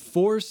 Some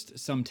forced,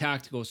 some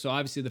tactical. So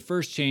obviously the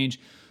first change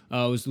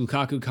was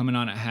Lukaku coming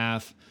on at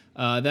half.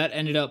 That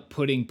ended up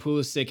putting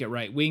Pulisic at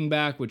right wing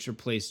back, which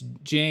replaced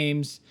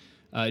James.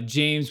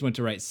 James went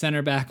to right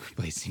center back,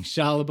 replacing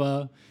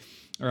Chalobah.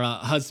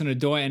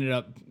 Hudson-Odoi ended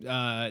up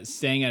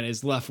staying at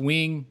his left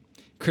wing.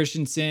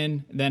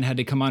 Christensen then had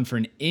to come on for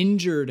an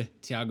injured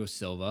Thiago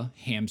Silva,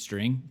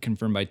 hamstring,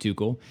 confirmed by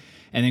Tuchel.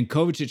 And then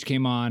Kovacic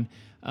came on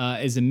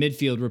as a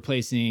midfield,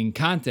 replacing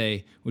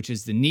Kante, which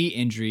is the knee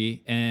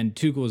injury. And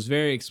Tuchel was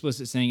very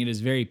explicit, saying it is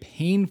very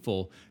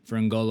painful for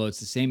N'Golo. It's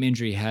the same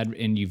injury he had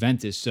in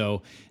Juventus.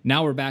 So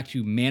now we're back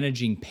to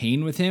managing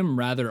pain with him,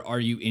 rather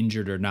are you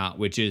injured or not,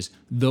 which is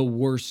the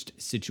worst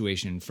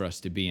situation for us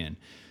to be in.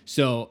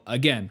 So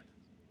again,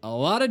 a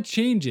lot of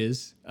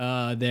changes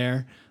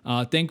there.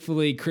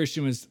 Thankfully,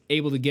 Christian was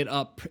able to get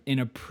up in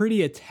a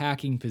pretty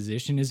attacking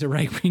position as a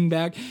right wing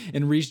back,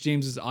 and Reece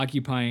James is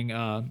occupying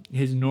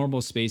his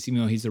normal space,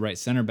 even though he's the right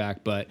center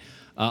back. But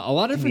a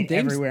lot of different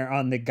things. Everywhere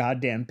on the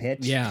goddamn pitch.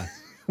 Yeah.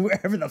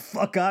 Wherever the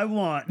fuck I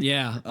want.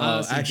 Yeah.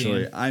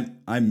 Actually,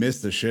 I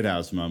missed the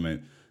shithouse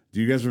moment.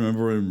 Do you guys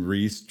remember when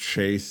Reece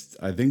chased,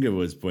 I think it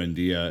was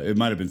Buendia. It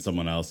might have been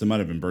someone else. It might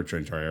have been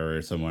Bertrand Traore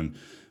or someone.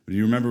 Do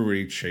you remember where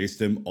he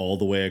chased him all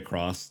the way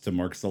across to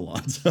Marcos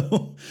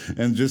Alonso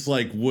and just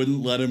like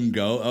wouldn't let him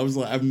go? I was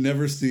like, I've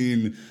never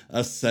seen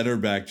a center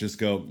back just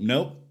go,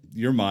 nope,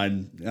 you're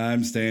mine.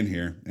 I'm staying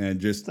here, and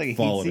just like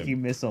followed a heat-seeking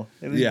him. missile.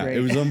 It was great.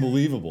 It was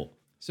unbelievable.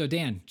 So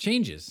Dan,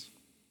 changes.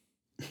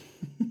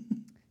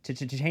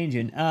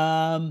 Changing.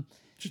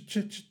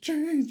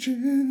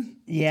 Changing.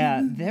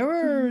 Yeah, there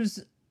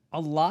was a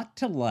lot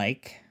to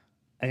like.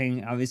 I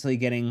think obviously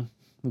getting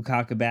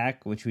Lukaku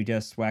back, which we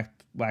just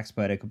waxed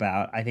poetic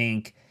about. I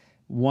think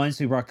once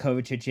we brought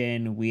Kovacic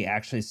in, we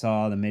actually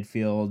saw the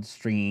midfield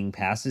stringing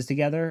passes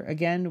together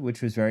again,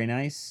 which was very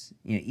nice.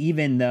 You know,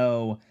 even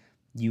though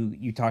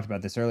you talked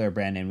about this earlier,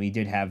 Brandon, we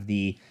did have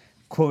the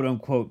quote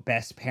unquote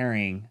best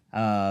pairing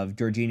of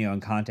Jorginho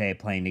and Kante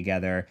playing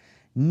together.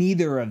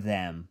 Neither of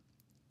them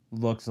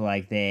looked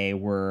like they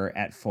were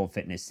at full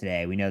fitness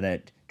today. We know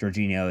that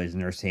Jorginho is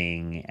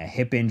nursing a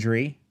hip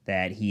injury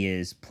that he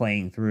is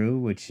playing through,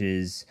 which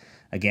is,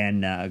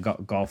 again, a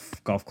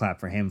golf clap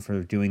for him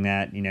for doing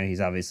that. You know, he's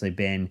obviously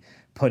been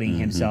putting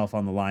himself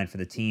on the line for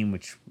the team,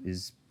 which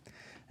is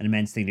an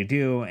immense thing to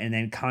do. And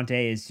then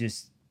Conte is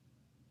just,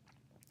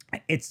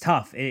 it's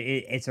tough.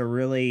 It's a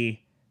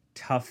really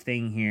tough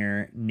thing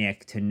here,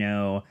 Nick, to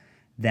know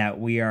that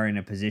we are in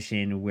a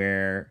position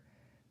where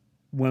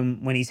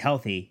when he's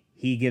healthy,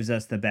 he gives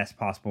us the best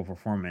possible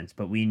performance.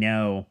 But we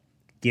know,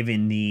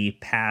 given the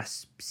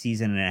past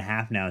season and a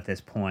half now at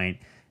this point,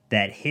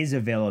 that his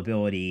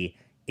availability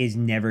is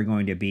never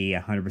going to be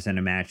 100%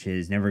 of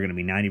matches, never going to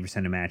be 90%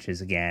 of matches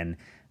again.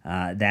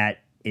 That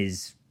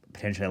is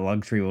potentially a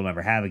luxury we'll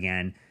never have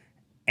again,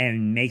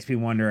 and makes me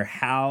wonder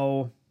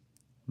how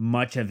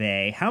much are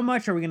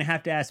we going to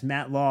have to ask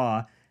Matt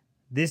Law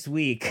this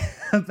week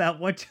about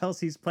what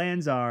Chelsea's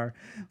plans are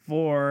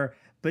for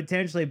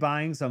potentially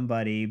buying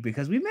somebody,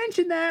 because we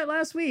mentioned that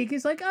last week.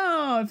 It's like,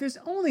 oh, if there's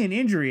only an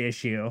injury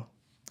issue,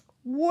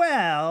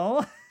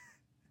 well,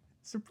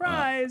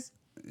 surprise.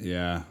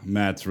 Yeah,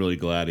 Matt's really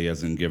glad he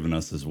hasn't given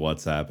us his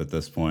WhatsApp at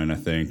this point, I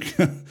think.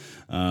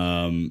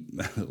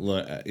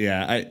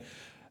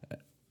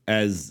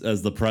 As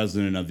the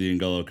president of the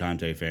N'Golo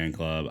Kante fan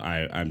club,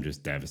 I'm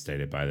just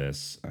devastated by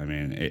this. I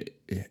mean,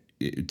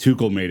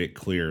 Tuchel made it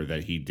clear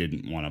that he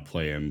didn't want to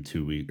play him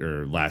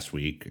last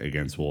week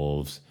against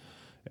Wolves,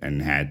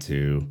 and had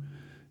to.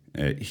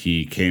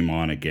 He came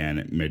on again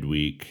at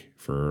midweek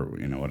for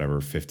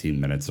 15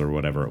 minutes or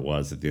whatever it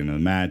was at the end of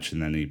the match,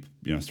 and then he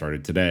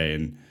started today.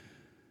 And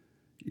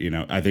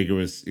I think it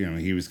was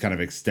he was kind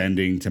of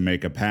extending to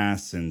make a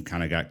pass and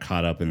kind of got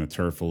caught up in the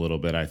turf a little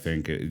bit. I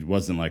think it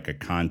wasn't like a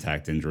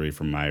contact injury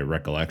from my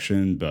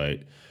recollection,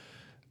 but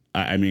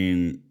I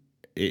mean,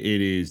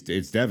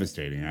 it's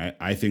devastating.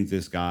 I think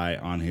this guy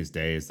on his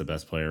day is the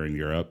best player in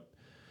Europe.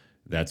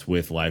 That's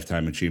with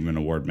Lifetime Achievement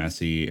Award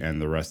Messi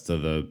and the rest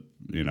of the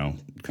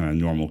kind of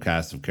normal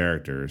cast of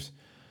characters.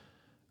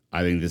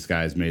 I think this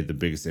guy has made the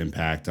biggest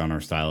impact on our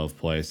style of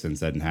play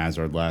since Eden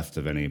Hazard left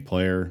of any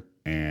player.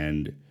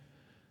 And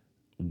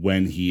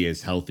when he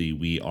is healthy,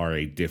 we are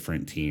a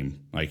different team.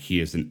 Like, he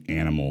is an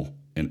animal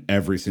in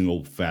every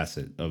single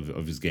facet of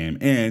his game.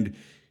 And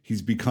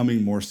he's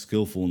becoming more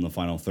skillful in the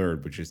final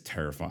third, which is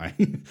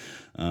terrifying.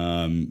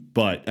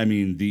 But I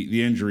mean,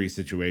 the injury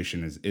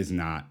situation is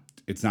not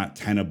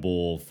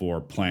tenable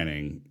for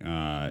planning.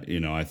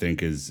 I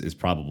think is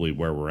probably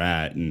where we're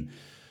at. And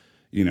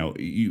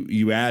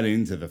you add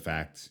into the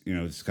fact,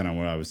 it's kind of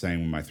what I was saying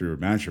with my 3-word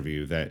match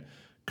review, that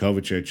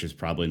Kovacic is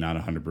probably not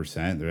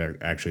 100%.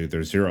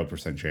 There's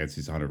 0% chance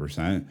he's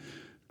 100%.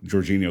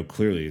 Jorginho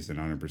clearly isn't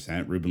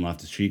 100%. Ruben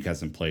Loftus-Cheek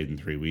hasn't played in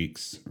 3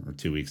 weeks or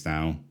 2 weeks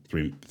now,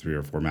 three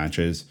or four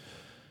matches.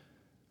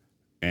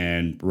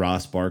 And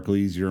Ross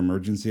Barkley's your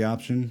emergency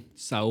option.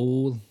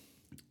 Saul,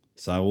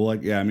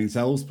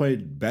 Saul's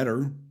played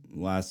better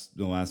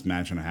the last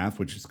match and a half,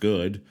 which is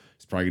good.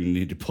 He's probably going to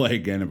need to play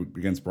again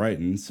against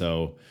Brighton,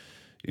 so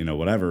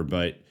whatever.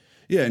 But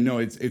yeah, no,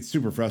 it's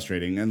super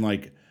frustrating. And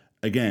like,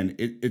 again,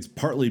 it's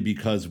partly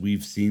because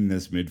we've seen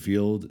this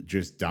midfield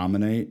just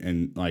dominate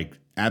and like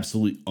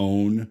absolutely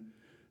own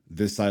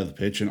this side of the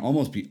pitch and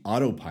almost be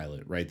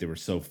autopilot, right? They were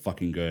so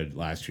fucking good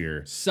last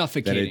year.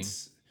 Suffocating.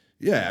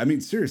 I mean,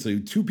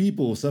 seriously, 2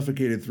 people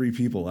suffocated 3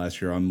 people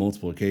last year on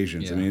multiple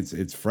occasions. Yeah. I mean,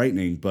 it's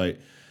frightening, but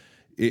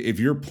if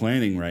you're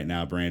planning right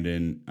now,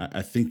 Brandon,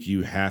 I think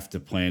you have to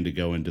plan to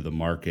go into the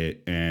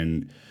market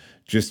and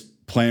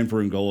just plan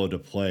for N'Golo to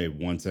play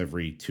once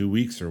every 2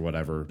 weeks or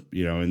whatever,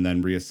 and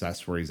then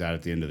reassess where he's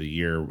at the end of the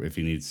year if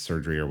he needs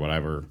surgery or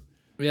whatever.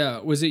 Yeah,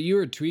 was it you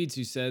or Tweets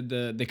who said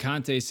the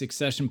Conte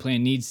succession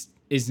plan needs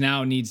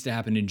to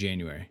happen in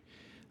January?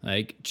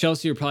 Like,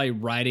 Chelsea are probably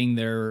riding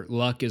their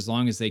luck as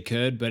long as they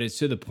could, but it's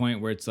to the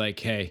point where it's like,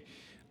 hey,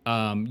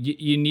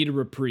 you need a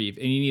reprieve,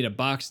 and you need a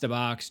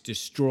box-to-box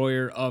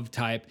destroyer of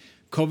type.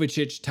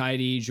 Kovacic,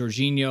 tidy.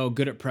 Jorginho,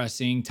 good at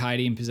pressing,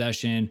 tidy in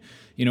possession.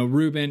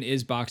 Ruben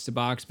is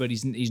box-to-box, but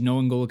he's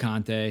no N'Golo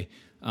Kante.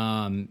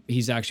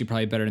 He's actually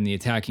probably better in the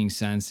attacking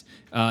sense.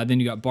 Then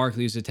you got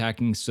Barkley, who's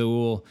attacking.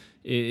 Saul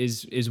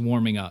is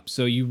warming up.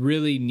 So you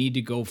really need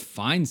to go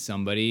find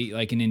somebody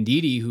like an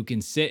Ndidi who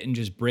can sit and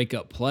just break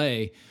up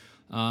play.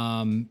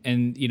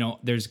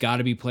 There's got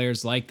to be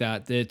players like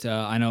that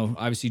I know.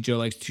 Obviously, Joe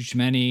likes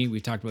Tchouaméni.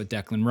 We've talked about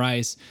Declan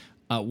Rice.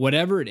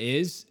 Whatever it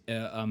is,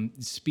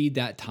 speed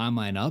that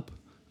timeline up.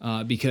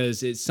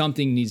 Because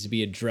something needs to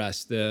be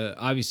addressed.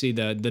 Obviously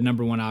the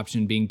number one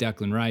option being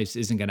Declan Rice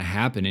isn't going to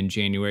happen in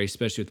January,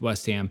 especially with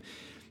West Ham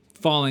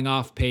falling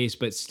off pace,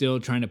 but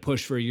still trying to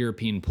push for a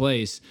European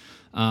place.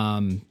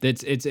 That's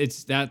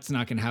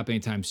not going to happen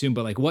anytime soon.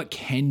 But like, what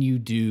can you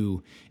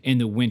do in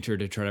the winter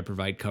to try to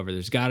provide cover?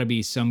 There's got to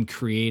be some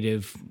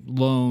creative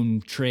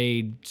loan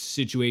trade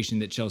situation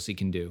that Chelsea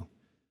can do.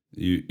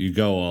 You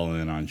go all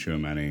in on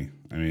Tchouaméni.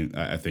 I mean,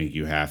 I think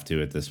you have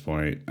to at this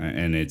point,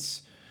 and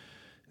it's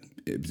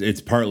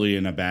partly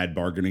in a bad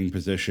bargaining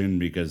position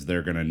because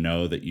they're going to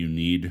know that you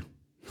need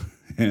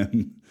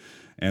him,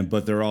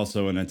 but they're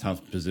also in a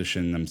tough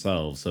position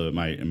themselves. So it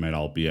might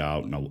all be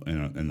out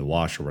in the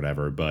wash or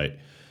whatever. But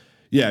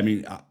Yeah, I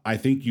mean, I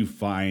think you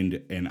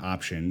find an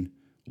option.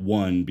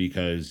 One,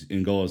 because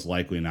N'Golo is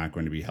likely not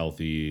going to be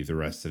healthy the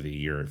rest of the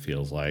year. It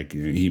feels like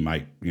he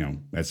might,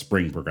 as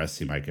spring progresses,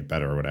 he might get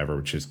better or whatever,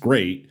 which is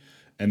great.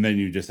 And then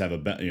you just have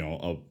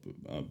a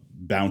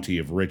bounty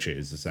of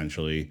riches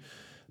essentially.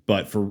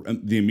 But for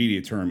the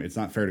immediate term, it's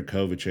not fair to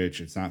Kovacic.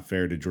 It's not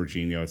fair to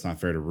Jorginho. It's not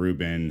fair to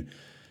Ruben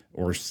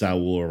or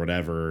Saul or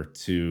whatever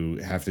to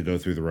have to go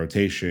through the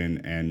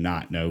rotation and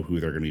not know who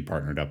they're going to be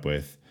partnered up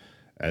with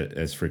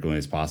as frequently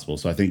as possible.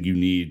 So I think you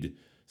need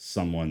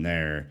someone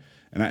there.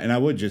 And I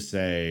would just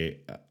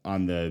say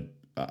I'm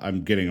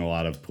getting a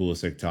lot of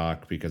Pulisic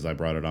talk because I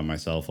brought it on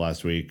myself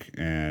last week,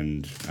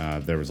 and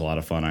there was a lot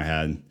of fun I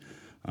had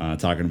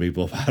talking to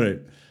people about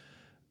it.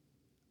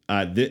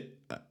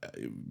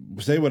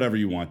 Say whatever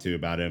you want to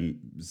about him.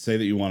 Say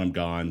that you want him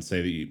gone.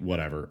 Say that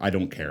whatever. I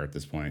don't care at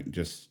this point.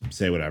 Just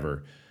say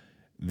whatever.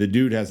 The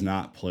dude has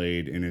not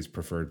played in his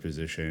preferred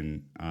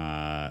position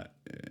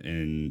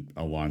in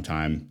a long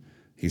time.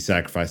 He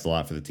sacrificed a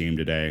lot for the team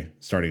today,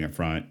 starting up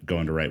front,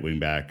 going to right wing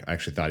back. I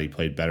actually thought he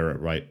played better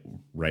at right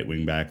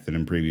wing back than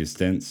in previous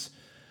stints,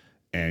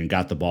 and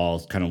got the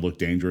ball, kind of looked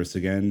dangerous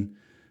again.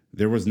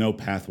 There was no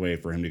pathway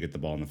for him to get the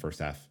ball in the first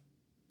half.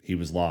 He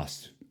was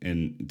lost,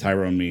 and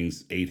Tyrone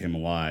Mings ate him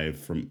alive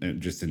from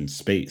just in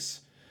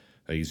space.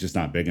 He's just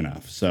not big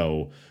enough.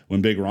 So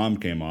when Big Rom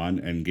came on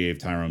and gave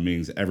Tyrone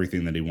Mings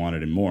everything that he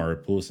wanted and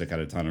more, Pulisic had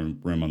a ton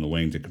of room on the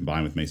wing to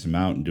combine with Mason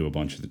Mount and do a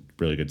bunch of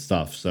really good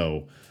stuff.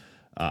 So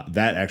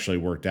that actually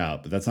worked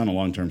out, but that's not a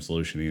long-term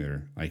solution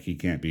either. Like, he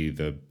can't be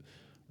the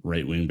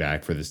right wing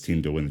back for this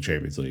team to win the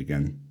Champions League,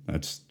 and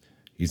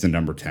he's the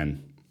number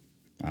 10.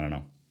 I don't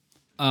know.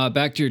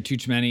 Back to your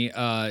Tuchmani,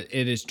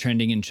 it is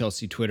trending in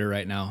Chelsea Twitter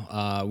right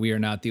now. We are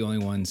not the only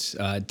ones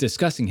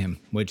discussing him,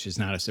 which is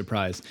not a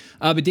surprise.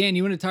 But Dan,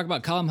 you want to talk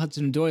about Callum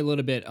Hudson-Odoi a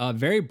little bit?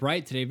 Very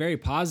bright today, very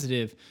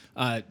positive.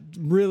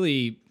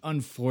 Really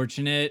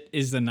unfortunate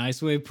is the nice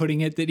way of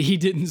putting it that he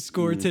didn't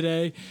score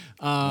today.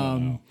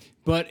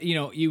 But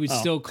you would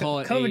still call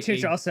it.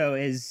 Kovacic also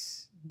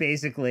is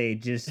basically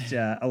just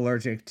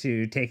allergic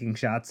to taking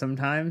shots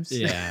sometimes.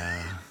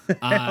 Yeah.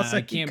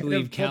 I can't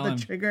believe Callum.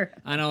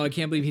 I know. I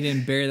can't believe he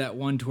didn't bury that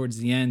one towards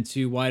the end,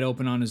 too, wide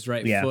open on his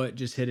right foot.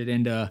 Just hit it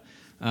into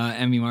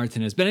Emi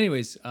Martinez. But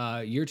anyways,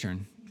 your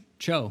turn.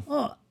 Cho.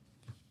 Well,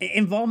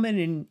 involvement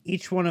in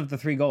each one of the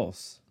 3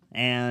 goals.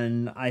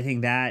 And I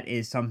think that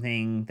is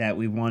something that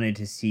we wanted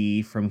to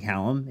see from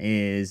Callum,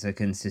 is a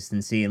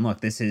consistency. And look,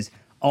 this is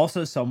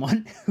also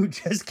someone who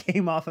just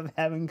came off of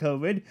having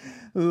COVID,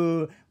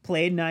 who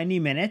played 90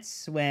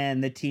 minutes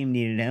when the team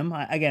needed him.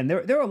 Again,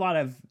 there are a lot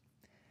of,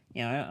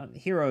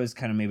 hero is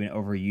kind of maybe an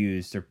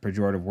overused or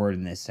pejorative word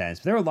in this sense,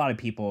 but there were a lot of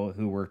people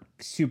who were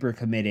super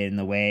committed in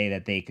the way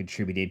that they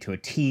contributed to a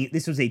team.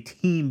 This was a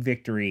team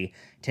victory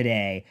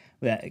today.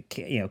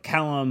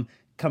 Callum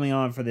coming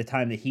on for the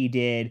time that he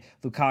did,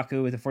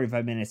 Lukaku with the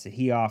 45 minutes that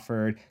he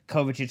offered,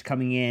 Kovacic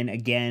coming in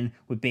again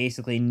with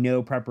basically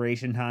no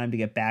preparation time to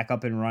get back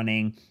up and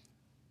running,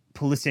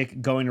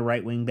 Pulisic going to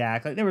right wing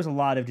back. Like, there was a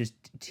lot of just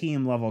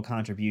team level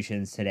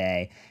contributions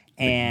today.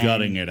 And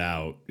gutting it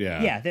out.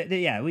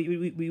 Yeah.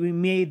 We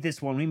made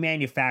this one. We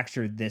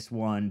manufactured this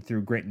one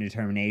through grit and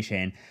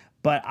determination.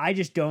 But I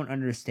just don't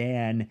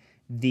understand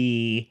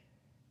the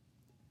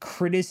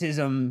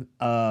criticism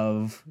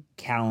of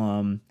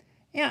Callum.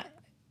 Yeah,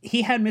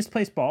 he had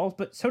misplaced balls,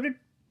 but so did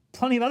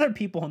plenty of other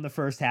people in the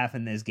first half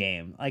in this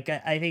game. Like,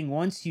 I think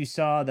once you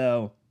saw,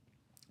 though,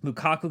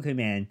 Lukaku come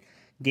in,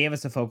 gave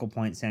us a focal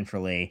point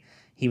centrally.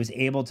 He was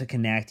able to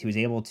connect. He was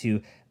able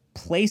to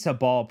place a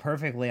ball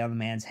perfectly on the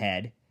man's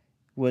head.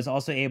 Was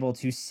also able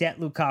to set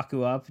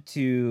Lukaku up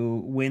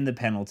to win the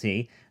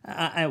penalty.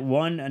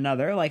 One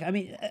another. Like, I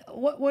mean,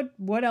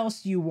 what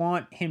else do you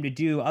want him to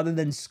do other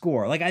than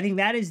score? Like, I think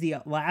that is the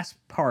last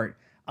part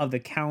of the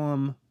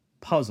Callum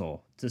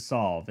puzzle to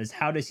solve, is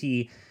how does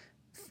he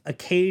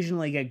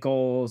occasionally get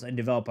goals and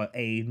develop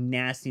a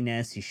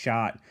nasty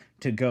shot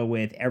to go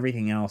with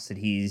everything else that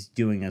he's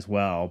doing as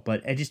well.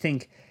 But I just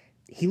think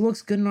he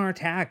looks good in our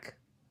attack,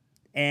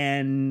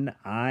 and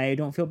I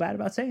don't feel bad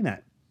about saying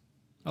that.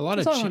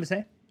 That's all I want to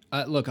say.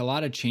 Look, a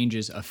lot of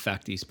changes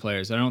affect these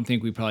players. I don't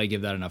think we probably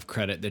give that enough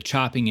credit. The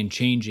chopping and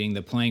changing,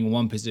 the playing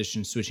one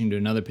position, switching to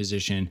another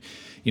position.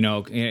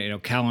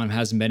 Callum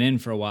hasn't been in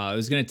for a while. It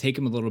was going to take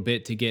him a little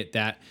bit to get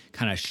that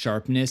kind of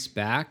sharpness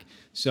back.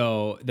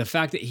 So the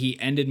fact that he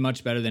ended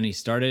much better than he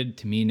started,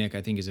 to me, Nick,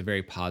 I think is a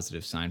very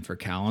positive sign for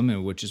Callum,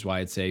 and which is why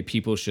I'd say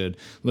people should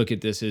look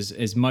at this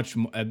as much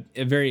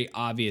a very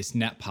obvious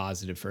net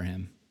positive for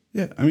him.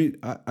 Yeah, I mean,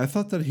 I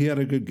thought that he had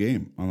a good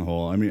game on the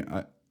whole. I mean,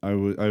 I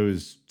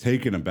was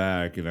taken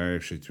aback, and I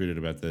actually tweeted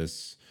about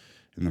this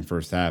in the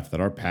first half,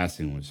 that our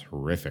passing was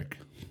horrific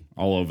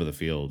all over the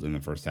field in the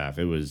first half.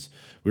 We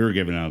were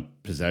giving up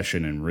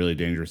possession in really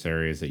dangerous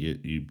areas that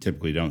you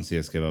typically don't see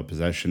us give up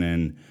possession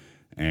in,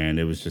 and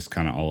it was just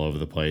kind of all over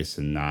the place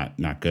and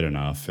not good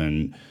enough.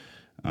 And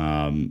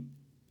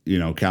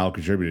Cal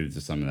contributed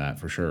to some of that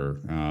for sure.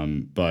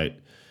 But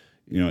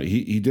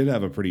he did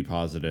have a pretty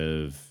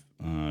positive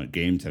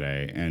game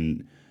today,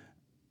 and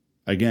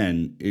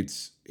again,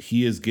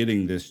 he is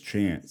getting this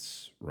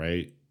chance,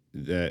 right,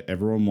 that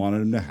everyone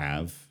wanted him to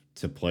have,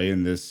 to play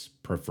in this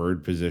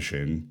preferred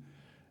position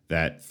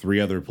that 3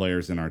 other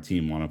players in our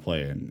team want to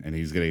play in, and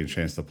he's getting a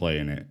chance to play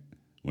in it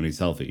when he's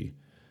healthy,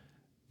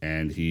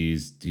 and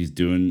he's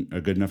doing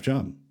a good enough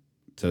job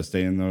to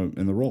stay in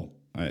the role.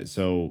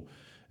 So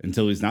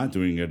until he's not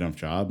doing a good enough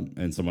job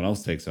and someone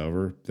else takes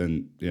over,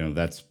 then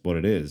that's what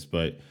it is.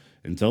 But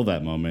until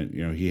that moment,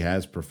 he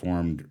has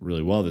performed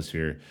really well this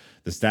year.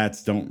 The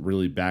stats don't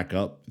really back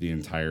up the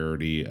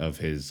entirety of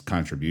his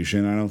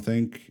contribution, I don't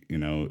think.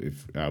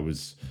 If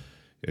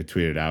I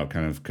tweeted out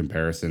kind of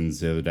comparisons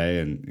the other day,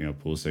 and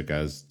Pulisic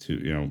has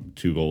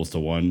 2 goals to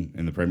 1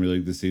 in the Premier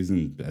League this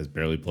season, has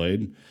barely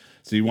played.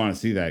 So you want to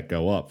see that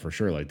go up for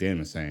sure, like Dan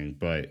was saying.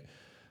 But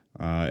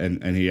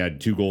and he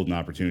had 2 golden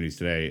opportunities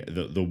today.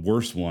 The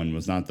worst one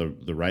was not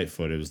the right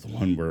foot; it was the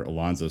one where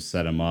Alonso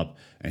set him up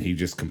and he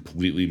just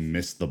completely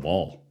missed the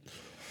ball.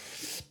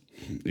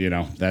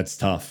 That's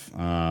tough.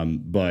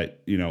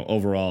 But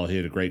overall, he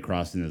had a great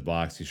cross into the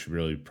box. He should be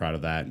really proud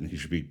of that, and he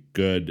should be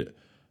good.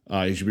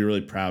 He should be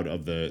really proud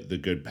of the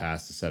good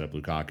pass to set up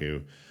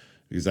Lukaku,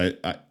 because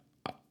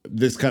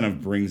this kind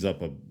of brings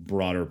up a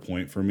broader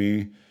point for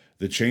me.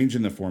 The change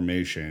in the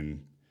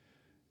formation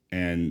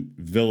and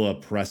Villa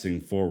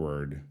pressing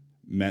forward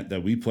meant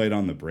that we played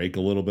on the break a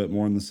little bit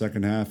more in the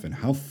second half, and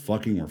how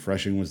fucking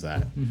refreshing was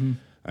that? Mm-hmm.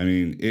 I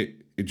mean,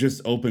 it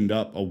just opened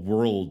up a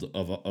world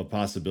of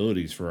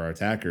possibilities for our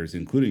attackers,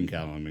 including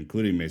Callum,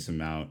 including Mason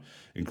Mount,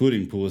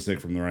 including Pulisic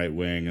from the right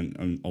wing,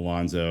 and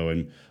Alonso,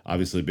 and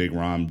obviously Big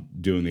Rom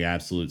doing the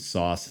absolute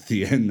sauce at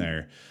the end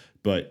there.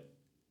 But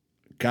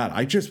God,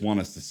 I just want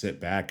us to sit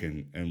back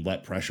and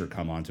let pressure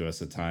come onto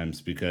us at times,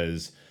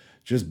 because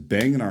just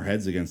banging our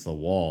heads against the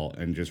wall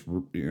and just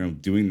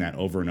doing that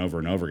over and over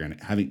and over again,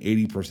 having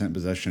 80%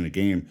 possession in a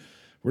game,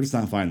 we're just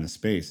not finding the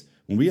space.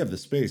 When we have the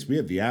space, we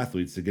have the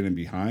athletes to get in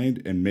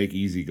behind and make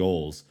easy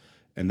goals.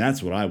 And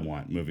that's what I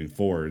want moving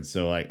forward.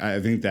 So I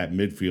think that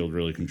midfield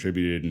really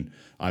contributed, and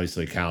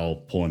obviously Cal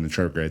pulling the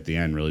trigger at the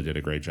end really did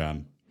a great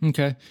job.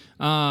 Okay.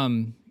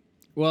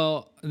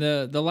 Well,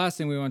 the last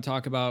thing we want to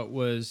talk about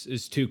is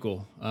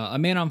Tuchel, a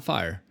man on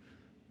fire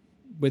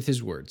with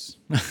his words.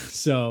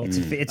 So it's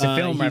a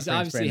film he's reference.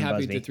 obviously Brandon happy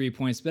Busby. with the 3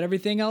 points, but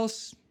everything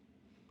else,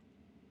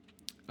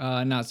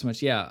 not so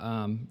much.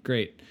 Yeah.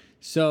 Great.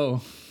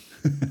 So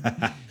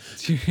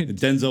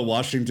Denzel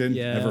Washington,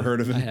 never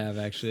heard of him? I have,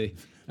 actually.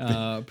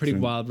 Pretty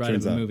wild ride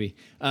of a movie.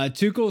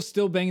 Tuchel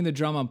still banging the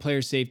drum on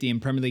player safety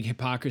and Premier League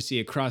hypocrisy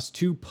across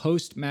 2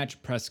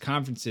 post-match press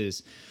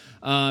conferences.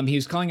 He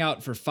was calling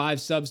out for 5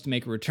 subs to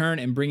make a return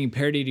and bringing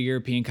parity to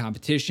European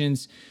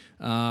competitions.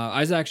 I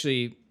was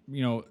actually,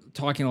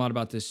 talking a lot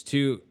about this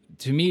too.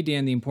 To me,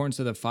 Dan, the importance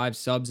of the 5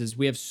 subs is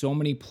we have so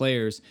many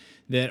players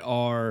that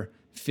are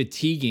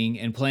fatiguing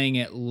and playing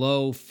at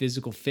low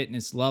physical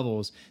fitness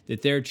levels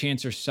that their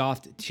chance of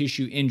soft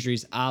tissue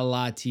injuries a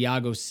la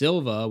Thiago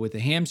Silva with a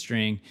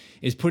hamstring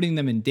is putting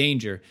them in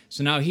danger.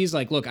 So now he's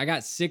like, look, I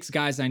got 6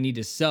 guys I need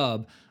to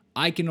sub.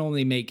 I can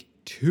only make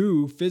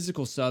 2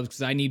 physical subs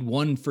because I need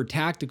 1 for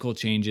tactical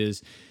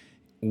changes.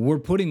 We're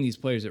putting these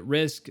players at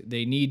risk.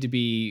 They need to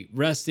be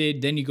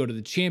rested. Then you go to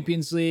the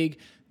Champions League.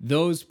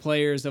 Those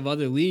players of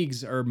other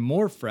leagues are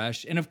more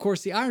fresh. And of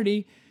course, the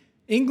irony,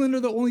 England are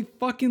the only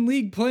fucking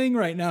league playing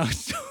right now.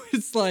 So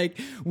it's like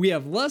we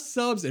have less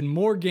subs and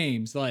more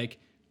games. Like,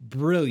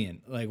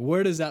 brilliant. Like,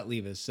 where does that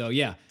leave us? So,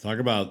 yeah. Talk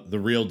about the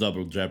real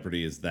double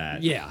jeopardy is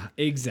that. Yeah,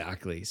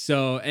 exactly.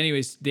 So,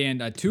 anyways, Dan,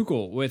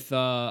 Tuchel with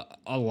a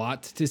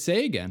lot to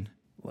say again.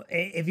 Well,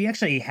 if you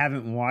actually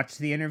haven't watched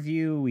the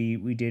interview,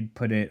 we did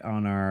put it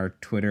on our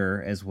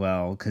Twitter as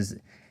well, because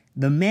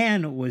the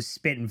man was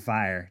spitting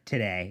fire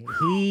today.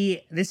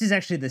 This is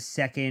actually the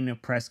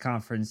second press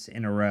conference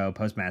in a row,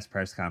 post-match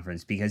press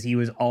conference, because he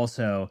was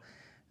also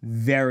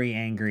very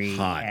angry.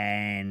 Hot.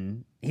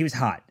 And he was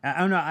hot. I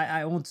don't know.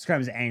 I won't describe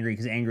him as angry,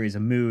 because angry is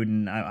a mood,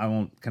 and I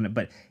won't kind of,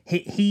 but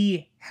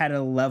he had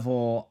a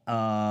level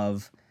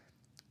of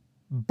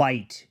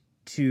bite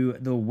to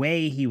the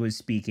way he was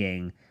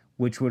speaking,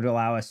 which would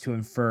allow us to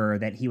infer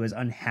that he was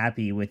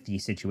unhappy with the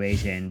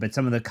situation. But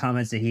some of the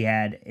comments that he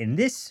had in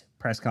this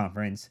press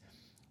conference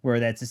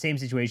were that's the same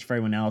situation for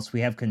everyone else.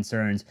 We have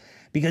concerns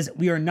because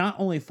we are not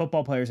only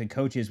football players and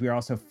coaches, we are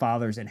also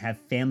fathers and have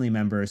family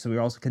members. So we're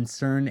also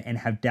concerned and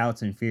have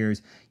doubts and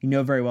fears. You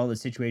know very well the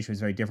situation was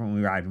very different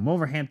when we arrived in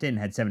Wolverhampton and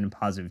had 7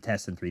 positive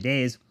tests in 3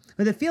 days,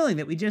 with a feeling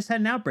that we just had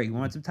an outbreak. We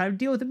wanted some time to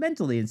deal with it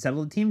mentally and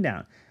settle the team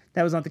down.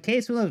 That was not the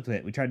case. We lived with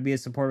it. We tried to be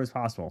as supportive as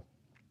possible.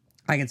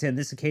 I can say on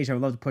this occasion, I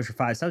would love to push for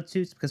 5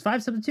 substitutes, because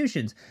 5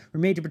 substitutions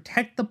were made to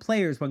protect the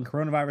players when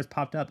coronavirus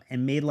popped up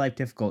and made life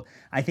difficult.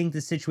 I think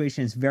the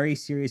situation is very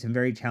serious and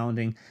very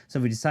challenging. So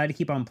if we decide to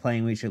keep on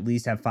playing, we should at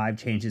least have 5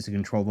 changes to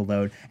control the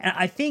load. And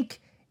I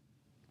think,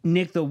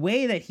 Nick, the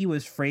way that he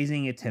was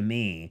phrasing it to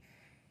me,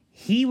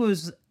 he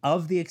was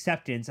of the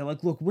acceptance of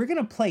like, look, we're going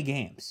to play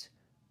games.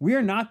 We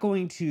are not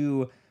going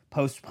to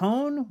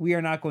postpone. We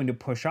are not going to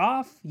push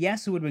off.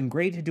 Yes, it would have been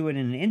great to do it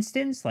in an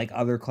instance like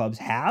other clubs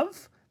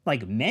have.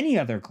 like many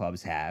other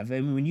clubs have. I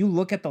mean, when you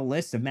look at the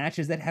list of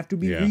matches that have to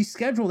be Yeah.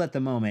 rescheduled at the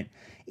moment,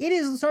 it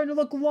is starting to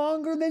look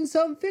longer than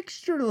some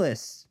fixture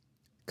lists.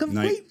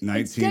 Complete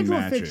 19 scheduled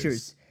matches.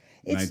 fixtures.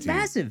 It's 19.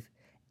 massive.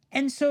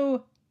 And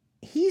so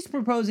he's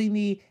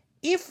proposing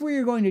if we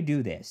are going to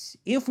do this,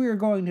 if we are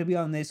going to be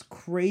on this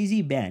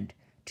crazy bend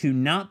to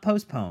not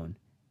postpone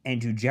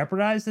and to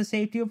jeopardize the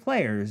safety of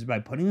players by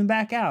putting them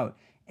back out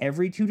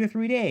every 2 to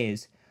 3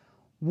 days,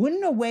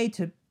 wouldn't a way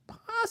to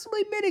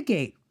possibly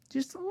mitigate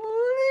just a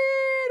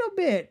little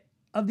bit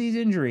of these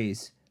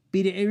injuries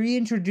be to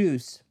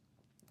reintroduce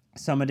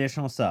some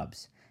additional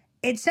subs?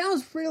 It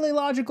sounds really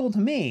logical to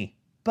me,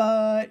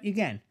 but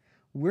again,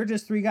 we're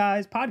just 3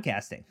 guys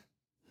podcasting.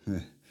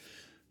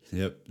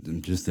 Yep,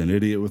 I'm just an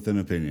idiot with an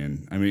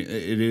opinion. I mean,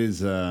 it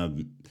is.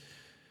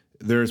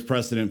 There's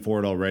precedent for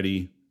it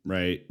already,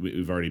 right?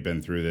 We've already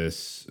been through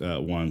this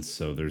once,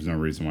 so there's no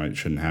reason why it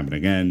shouldn't happen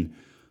again.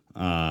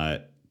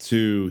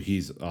 2,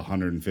 he's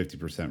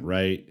 150%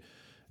 right.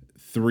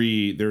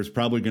 3, there's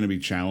probably going to be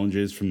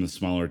challenges from the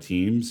smaller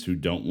teams who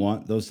don't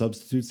want those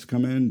substitutes to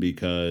come in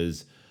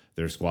because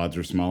their squads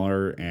are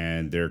smaller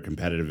and their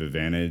competitive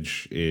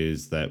advantage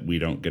is that we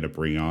don't get to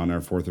bring on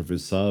our 4th or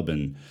 5th sub.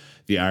 And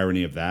the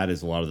irony of that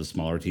is a lot of the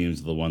smaller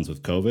teams are the ones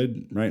with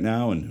COVID right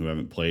now and who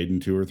haven't played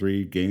in 2 or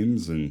 3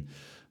 games and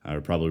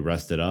are probably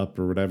rested up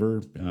or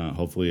whatever.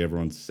 Hopefully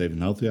everyone's safe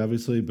and healthy,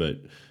 obviously,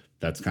 but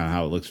that's kind of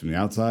how it looks from the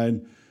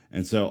outside.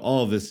 And so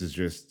all of this is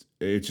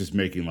it's just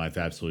making life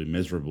absolutely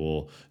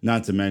miserable.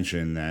 Not to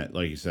mention that,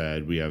 like you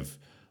said, we have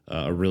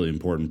a really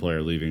important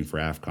player leaving for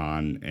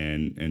AFCON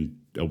in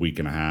a week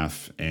and a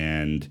half,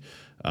 and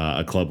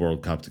a Club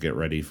World Cup to get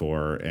ready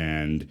for,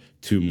 and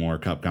 2 more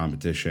cup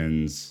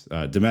competitions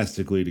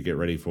domestically to get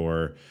ready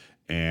for,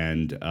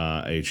 and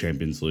a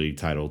Champions League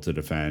title to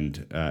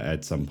defend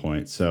at some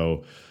point.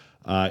 So,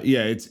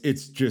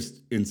 it's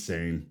just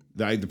insane.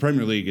 The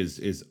Premier League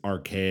is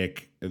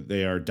archaic.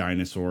 They are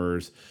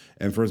dinosaurs.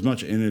 And for as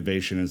much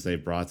innovation as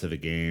they've brought to the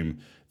game,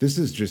 this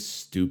is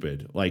just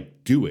stupid.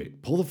 Like, do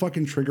it. Pull the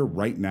fucking trigger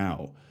right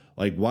now.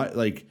 Like, what?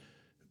 Like,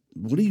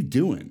 what are you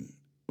doing?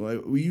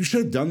 You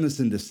should have done this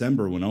in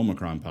December when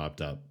Omicron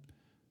popped up,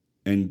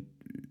 and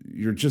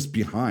you're just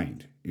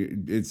behind.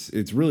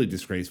 It's really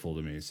disgraceful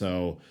to me.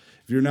 So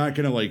if you're not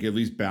gonna like at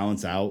least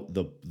balance out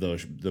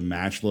the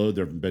match load,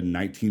 there have been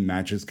 19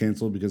 matches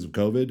canceled because of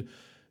COVID.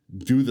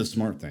 Do the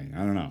smart thing. I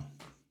don't know.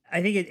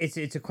 I think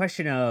it's a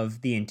question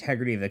of the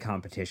integrity of the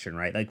competition,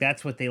 right? Like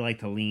that's what they like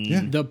to lean.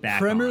 Yeah. The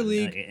back Premier on.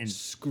 League And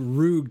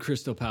screwed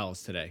Crystal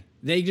Palace today.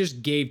 They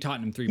just gave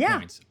Tottenham 3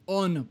 points.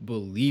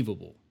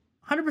 Unbelievable.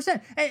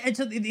 100%. And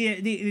so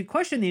the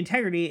question, the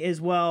integrity is,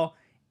 well,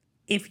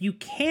 if you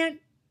can't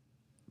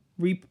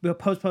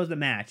postpone the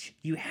match,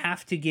 you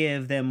have to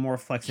give them more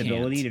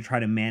flexibility to try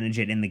to manage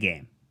it in the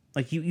game.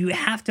 Like you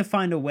have to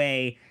find a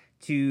way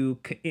to,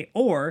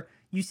 or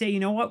you say, you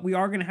know what, we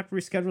are going to have to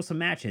reschedule some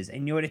matches,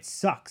 and you know what, it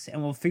sucks,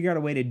 and we'll figure out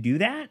a way to do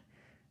that,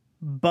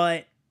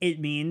 but it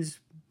means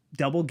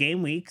double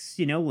game weeks,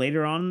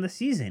 later on in the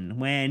season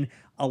when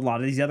a lot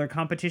of these other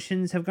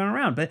competitions have gone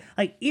around. But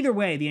like either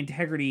way, the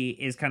integrity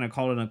is kind of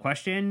called into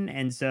question.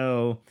 And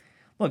so,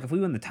 look, if we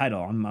win the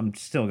title, I'm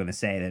still going to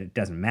say that it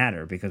doesn't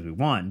matter because we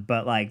won.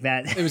 But like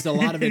that, it was a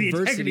lot of the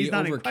adversity integrity's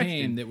not in overcame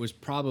question. that was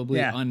probably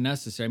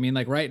unnecessary. I mean,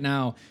 like right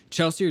now,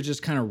 Chelsea are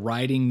just kind of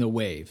riding the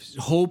waves,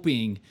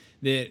 hoping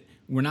that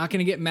we're not going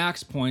to get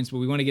max points, but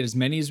we want to get as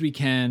many as we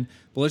can.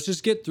 But let's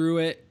just get through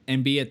it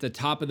and be at the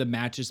top of the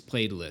matches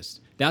played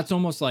list. That's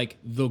almost like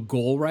the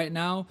goal right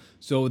now.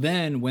 So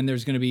then when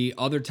there's going to be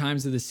other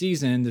times of the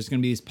season, there's going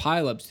to be these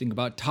pileups. Think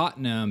about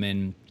Tottenham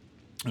and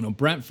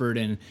Brentford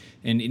and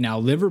now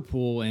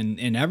Liverpool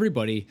and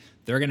everybody.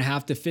 They're going to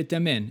have to fit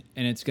them in,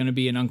 and it's going to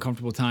be an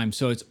uncomfortable time.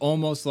 So it's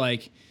almost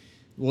like,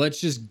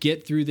 let's just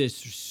get through this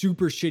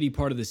super shitty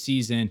part of the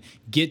season,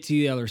 get to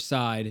the other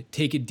side,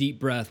 take a deep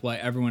breath while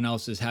everyone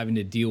else is having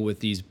to deal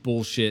with these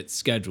bullshit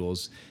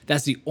schedules.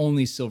 That's the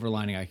only silver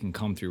lining I can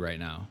come through right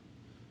now.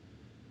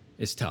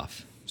 It's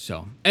tough.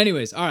 So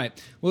anyways, all right,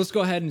 well, let's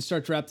go ahead and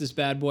start to wrap this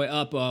bad boy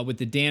up with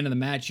the Dan of the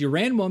match. You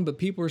ran one, but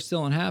people are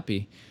still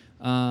unhappy.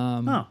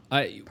 Par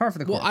for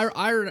the course.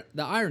 Well,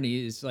 the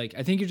irony is, like,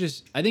 I think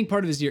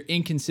part of it is you're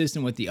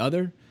inconsistent with the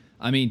other.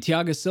 I mean,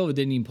 Thiago Silva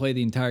didn't even play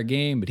the entire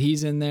game, but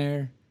he's in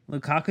there.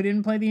 Lukaku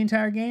didn't play the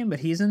entire game,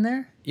 but he's in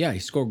there. Yeah, he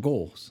scored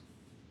goals.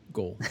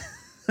 Goal.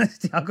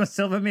 Thiago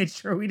Silva made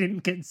sure we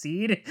didn't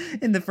concede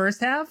in the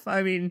first half.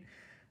 I mean,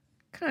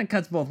 kind of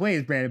cuts both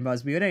ways, Brandon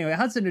Busby. But anyway,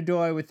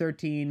 Hudson-Odoi with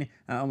 13,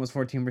 almost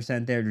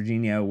 14% there.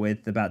 Jorginho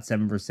with about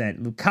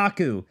 7%.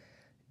 Lukaku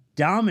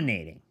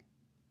dominating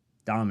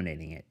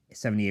it,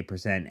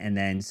 78%, and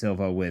then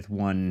Silva with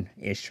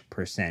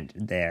 1-ish%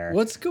 there.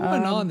 What's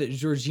going on that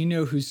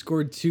Jorginho, who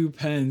scored 2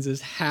 pens,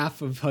 is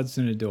half of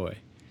Hudson-Odoi?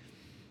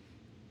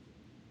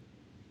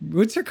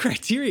 What's our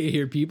criteria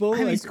here, people?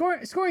 I mean,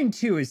 scoring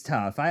 2 is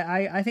tough.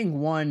 I think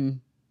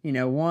one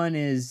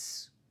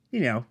is,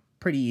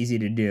 pretty easy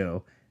to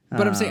do.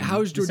 But I'm saying,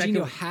 how is Jorginho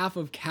second, half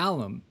of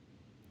Callum?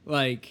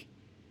 Like,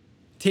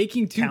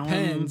 taking 2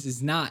 pens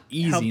is not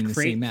easy in the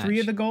same match.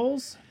 3 of the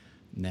goals?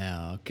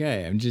 No,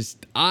 okay.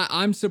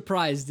 I'm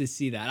surprised to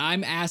see that.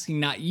 I'm asking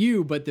not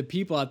you, but the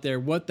people out there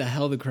what the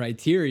hell the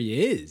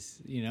criteria is.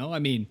 You know, I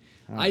mean,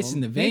 ice in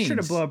the veins. Make sure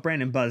to blow up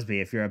Brandon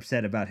Busby if you're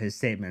upset about his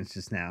statements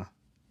just now.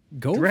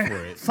 Go for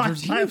it. File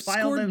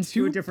scored them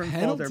to a different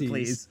folder,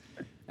 please.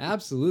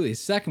 Absolutely. The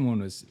second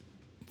one was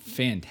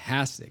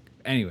fantastic.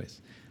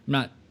 Anyways, I'm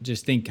not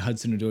just think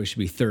Hudson-Odoi should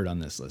be third on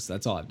this list.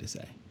 That's all I have to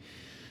say.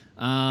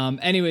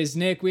 Anyways,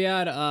 Nick, we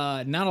had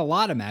not a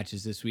lot of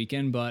matches this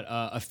weekend, but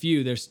a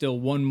few. There's still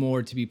one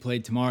more to be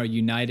played tomorrow,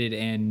 United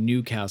and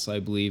Newcastle, I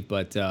believe.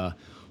 But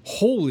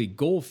holy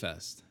goal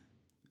fest.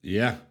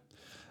 Yeah.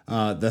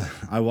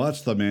 I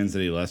watched the Man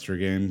City Leicester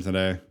game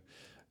today.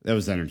 That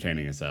was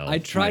entertaining as hell. I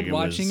tried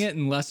watching it,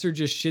 and Leicester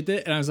just shit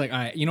it, and I was like, all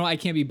right, you know, I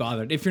can't be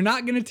bothered. If you're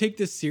not going to take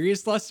this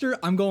serious, Leicester,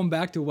 I'm going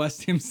back to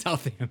West Ham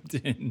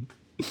Southampton.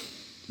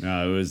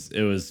 No,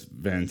 it was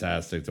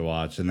fantastic to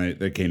watch, and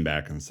they came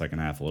back in the second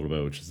half a little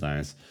bit, which is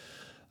nice.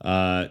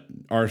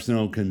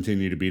 Arsenal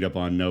continue to beat up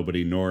on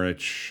nobody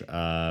Norwich,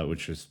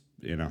 which is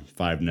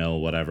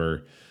 5-0,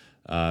 whatever.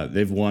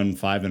 They've won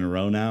 5 in a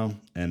row now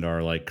and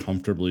are like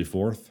comfortably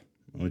fourth,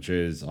 which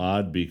is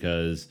odd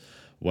because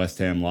West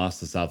Ham lost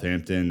to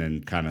Southampton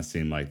and kind of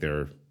seemed like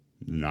they're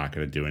not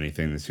going to do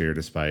anything this year,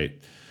 despite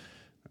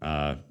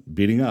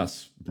beating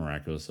us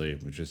miraculously,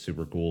 which is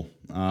super cool.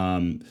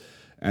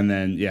 And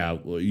then,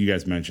 you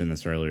guys mentioned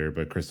this earlier,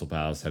 but Crystal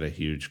Palace had a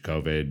huge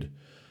COVID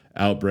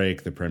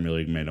outbreak. The Premier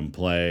League made them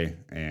play,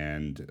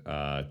 and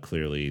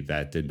clearly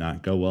that did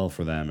not go well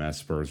for them as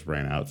Spurs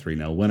ran out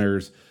 3-0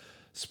 winners.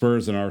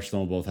 Spurs and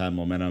Arsenal both have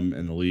momentum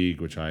in the league,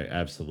 which I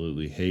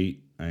absolutely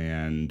hate,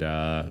 and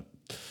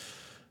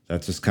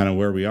that's just kind of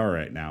where we are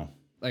right now.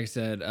 Like I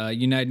said,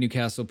 United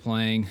Newcastle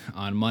playing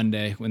on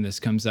Monday when this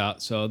comes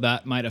out, so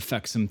that might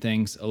affect some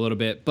things a little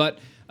bit. But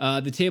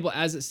the table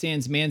as it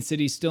stands, Man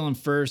City still in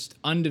first,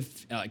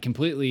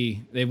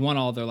 completely. They've won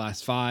all their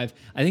last 5.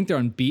 I think they're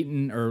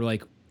unbeaten or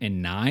like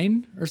in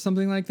 9 or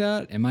something like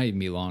that. It might even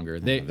be longer.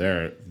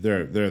 They're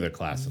the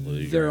class of the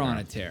league. They're on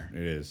a tear.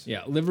 It is.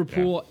 Yeah,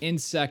 Liverpool in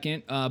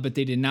second, but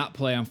they did not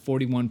play on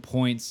 41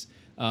 points.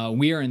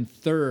 We are in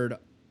third,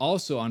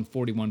 also on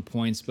 41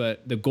 points,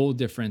 but the goal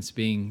difference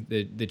being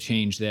the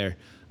change there.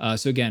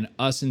 So again,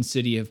 us and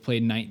City have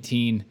played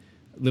 19,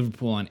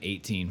 Liverpool on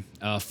 18.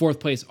 Fourth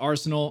place,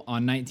 Arsenal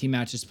on 19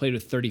 matches played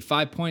with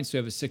 35 points. So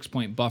we have a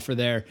 6-point buffer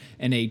there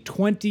and a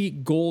 20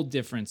 goal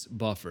difference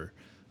buffer,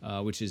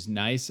 which is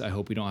nice. I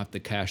hope we don't have to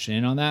cash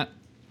in on that.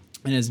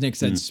 And as Nick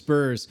said,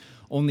 Spurs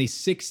only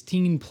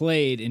 16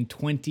 played and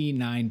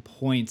 29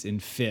 points in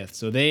fifth.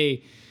 So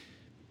they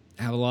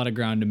have a lot of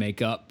ground to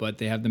make up, but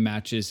they have the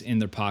matches in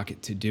their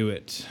pocket to do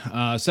it.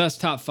 So that's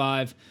top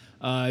 5.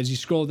 As you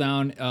scroll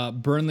down,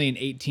 Burnley in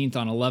 18th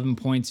on 11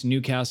 points,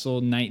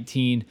 Newcastle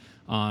 19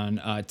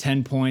 on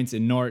 10 points,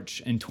 and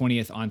Norwich in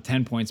 20th on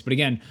 10 points. But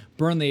again,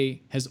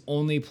 Burnley has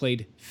only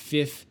played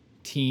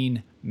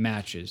 15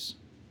 matches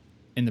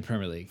in the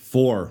Premier League.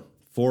 Four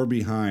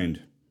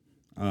behind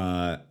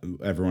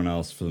everyone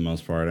else for the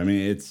most part. I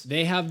mean,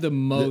 they have the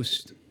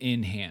most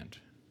in hand.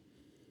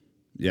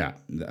 Yeah,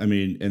 I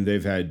mean, and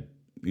they've had,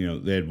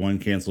 they had one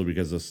canceled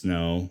because of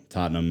snow.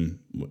 Tottenham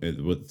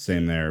with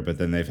same there, but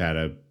then they've had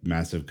a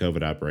massive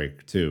COVID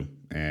outbreak too,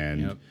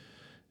 and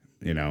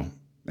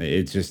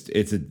this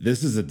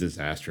is a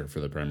disaster for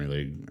the Premier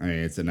League. I mean,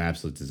 it's an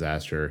absolute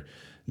disaster.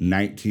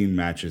 19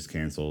 matches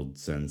canceled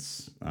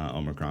since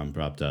Omicron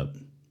popped up.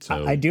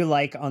 So I do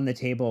like on the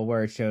table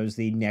where it shows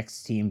the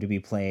next team to be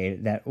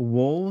played that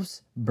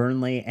Wolves,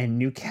 Burnley, and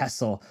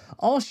Newcastle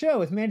all show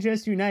with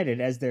Manchester United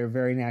as their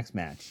very next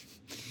match.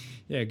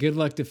 Yeah, good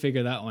luck to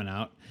figure that one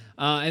out.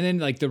 And then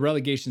like the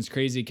relegation's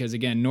crazy because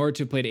again, Norwich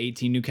have played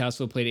 18,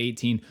 Newcastle played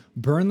 18,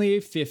 Burnley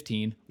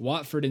 15,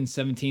 Watford in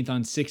 17th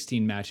on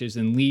 16 matches,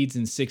 and Leeds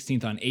in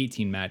 16th on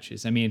 18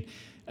 matches. I mean,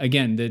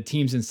 again, the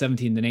teams in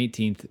 17th and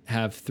 18th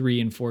have 3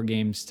 and 4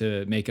 games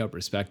to make up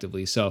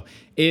respectively. So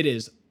it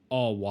is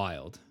all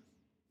wild.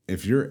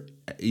 If you're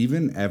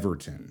even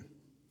Everton,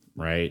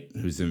 right,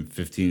 who's in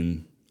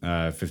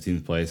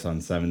 15th place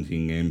on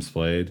 17 games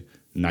played,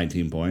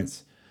 19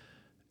 points,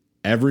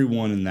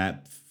 everyone in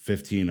that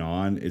 15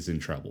 on is in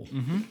trouble.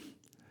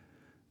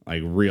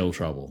 Like real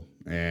trouble.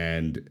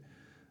 And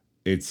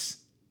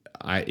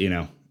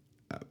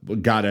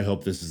God, I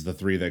hope this is the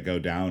 3 that go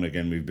down.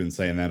 Again, we've been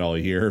saying that all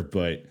year,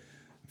 but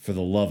for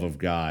the love of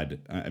God,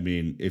 I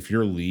mean, if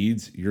you're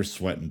Leeds, you're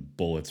sweating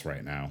bullets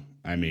right now.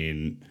 I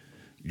mean,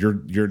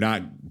 you're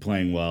not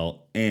playing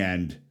well,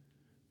 and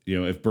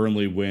if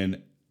Burnley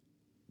win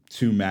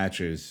 2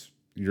 matches,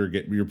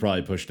 you're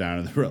probably pushed down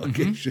in the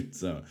relegation.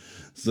 So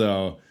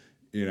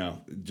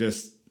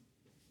just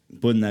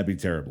wouldn't that be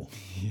terrible?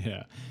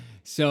 Yeah.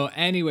 So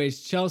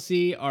anyways,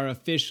 Chelsea are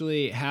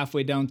officially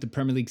halfway down with the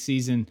Premier League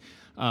season,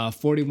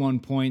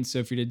 41 points. So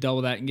if you're to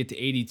double that and get to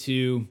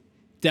 82,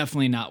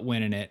 definitely not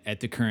winning it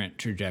at the current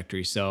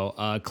trajectory.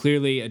 So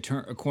clearly a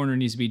corner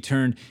needs to be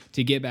turned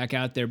to get back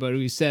out there. But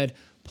we said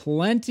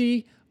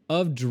plenty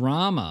of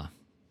drama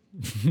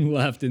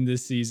left in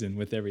this season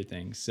with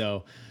everything.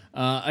 So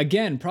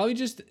again, probably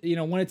just,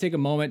 want to take a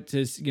moment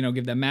to,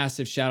 give that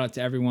massive shout out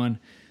to everyone.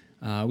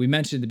 We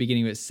mentioned at the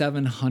beginning of it,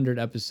 700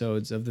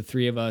 episodes of the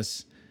three of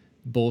us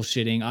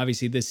bullshitting.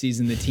 Obviously this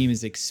season the team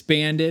is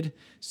expanded,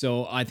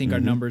 so I think our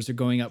numbers are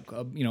going up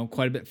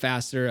quite a bit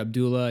faster.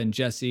 Abdullah and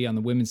Jesse on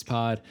the women's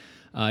pod,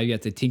 you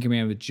got the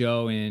Tinkerman with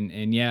Joe and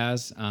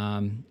Yaz.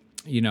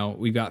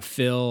 We've got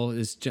Phil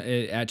is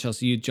at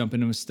Chelsea Youth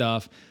jumping into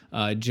stuff.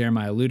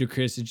 Jeremiah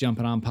Ludacris is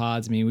jumping on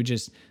pods. I mean, we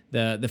just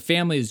the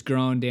family has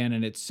grown, Dan,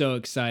 and it's so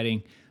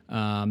exciting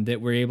that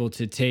we're able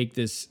to take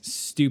this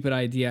stupid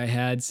idea I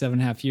had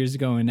 7.5 years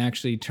ago and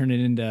actually turn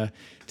it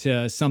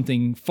into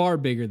something far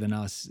bigger than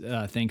us,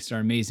 thanks to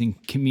our amazing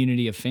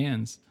community of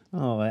fans.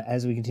 Oh,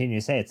 as we continue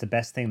to say, it's the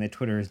best thing that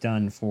Twitter has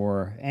done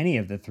for any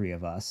of the three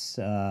of us.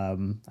 I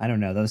don't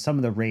know, some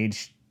of the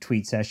rage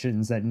tweet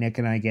sessions that Nick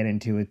and I get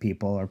into with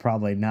people are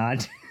probably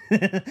not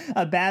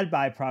a bad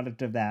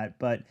byproduct of that.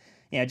 But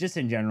yeah, just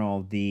in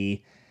general,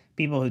 the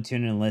people who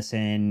tune in and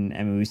listen,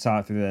 I mean, we saw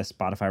it through the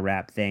Spotify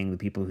Wrap thing, the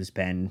people who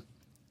spend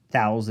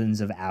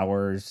thousands of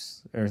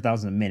hours or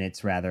thousands of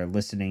minutes rather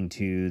listening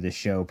to the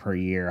show per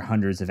year,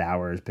 hundreds of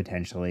hours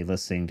potentially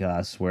listening to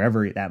us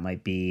wherever that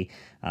might be,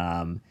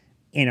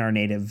 in our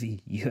native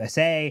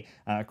USA,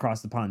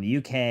 across the pond in the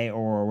UK,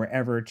 or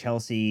wherever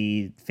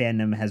Chelsea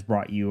fandom has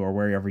brought you, or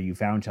wherever you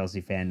found Chelsea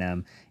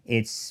fandom.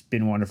 It's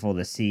been wonderful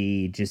to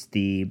see just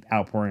the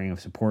outpouring of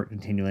support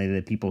continually.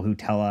 The people who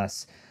tell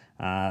us,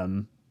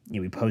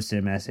 we posted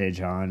a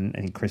message on, I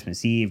think,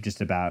 Christmas Eve just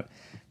about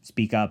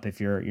speak up if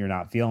you're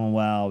not feeling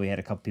well. We had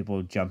a couple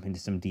people jump into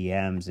some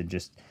DMs and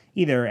just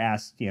either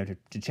ask to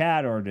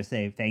chat or to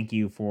say thank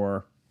you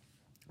for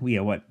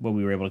what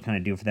we were able to kind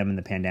of do for them in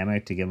the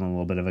pandemic, to give them a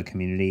little bit of a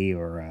community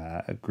or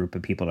a group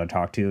of people to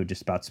talk to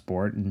just about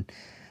sport. And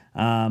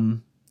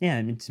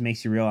it just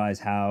makes you realize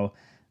how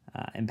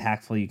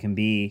impactful you can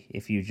be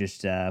if you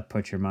just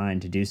put your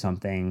mind to do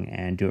something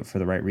and do it for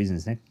the right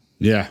reasons, Nick.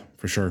 Yeah,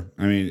 for sure.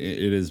 I mean,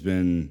 it has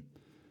been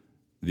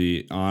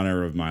the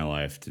honor of my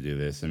life to do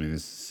this. I mean,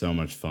 this is so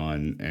much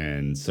fun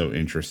and so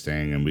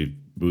interesting, and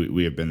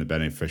we have been the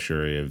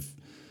beneficiary of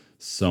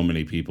so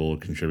many people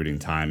contributing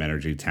time,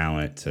 energy,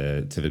 talent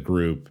to the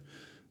group,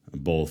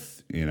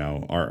 both,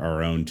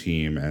 our own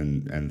team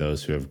and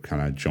those who have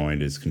kind of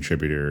joined as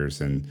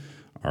contributors and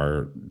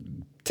our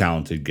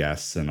talented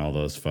guests and all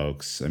those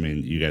folks. I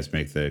mean, you guys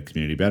make the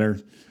community better.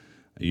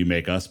 You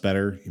make us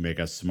better. You make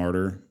us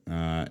smarter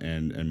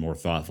and more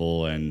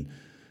thoughtful. And,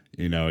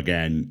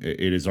 again,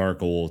 it is our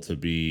goal to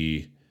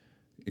be,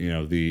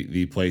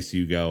 the place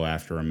you go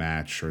after a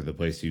match or the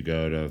place you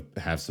go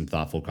to have some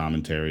thoughtful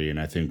commentary. And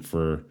I think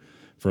for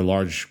a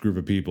large group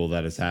of people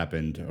that has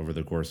happened over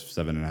the course of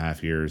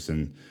 7.5 years,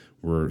 and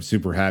we're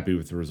super happy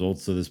with the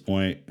results to this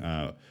point.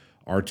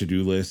 Our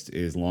to-do list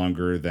is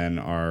longer than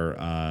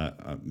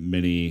our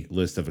mini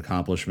list of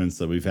accomplishments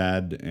that we've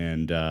had.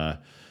 And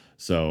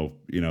so,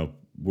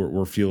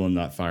 we're fueling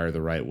that fire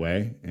the right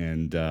way.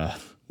 And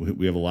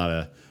we have a lot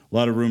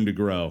of room to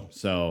grow.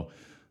 So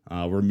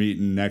we're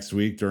meeting next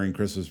week during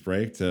Christmas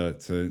break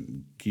to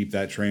keep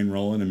that train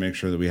rolling and make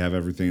sure that we have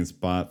everything in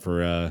spot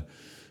for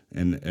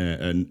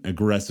an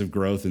aggressive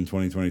growth in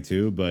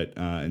 2022. But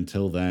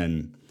until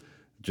then,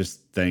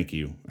 just thank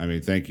you. I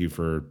mean, thank you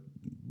for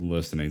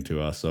listening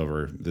to us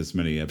over this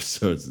many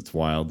episodes. It's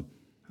wild.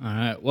 All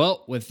right.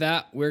 Well, with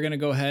that, we're going to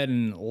go ahead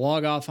and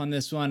log off on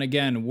this one.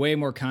 Again, way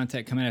more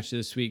content coming at you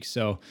this week.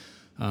 So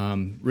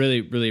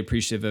really, really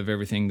appreciative of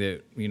everything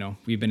that,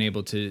 we've been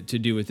able to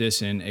do with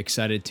this, and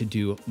excited to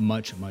do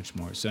much, much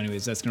more. So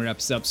anyways, that's going to wrap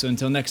us up. So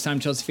until next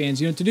time, Chelsea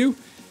fans, you know what to do.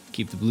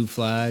 Keep the blue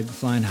flag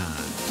flying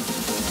high.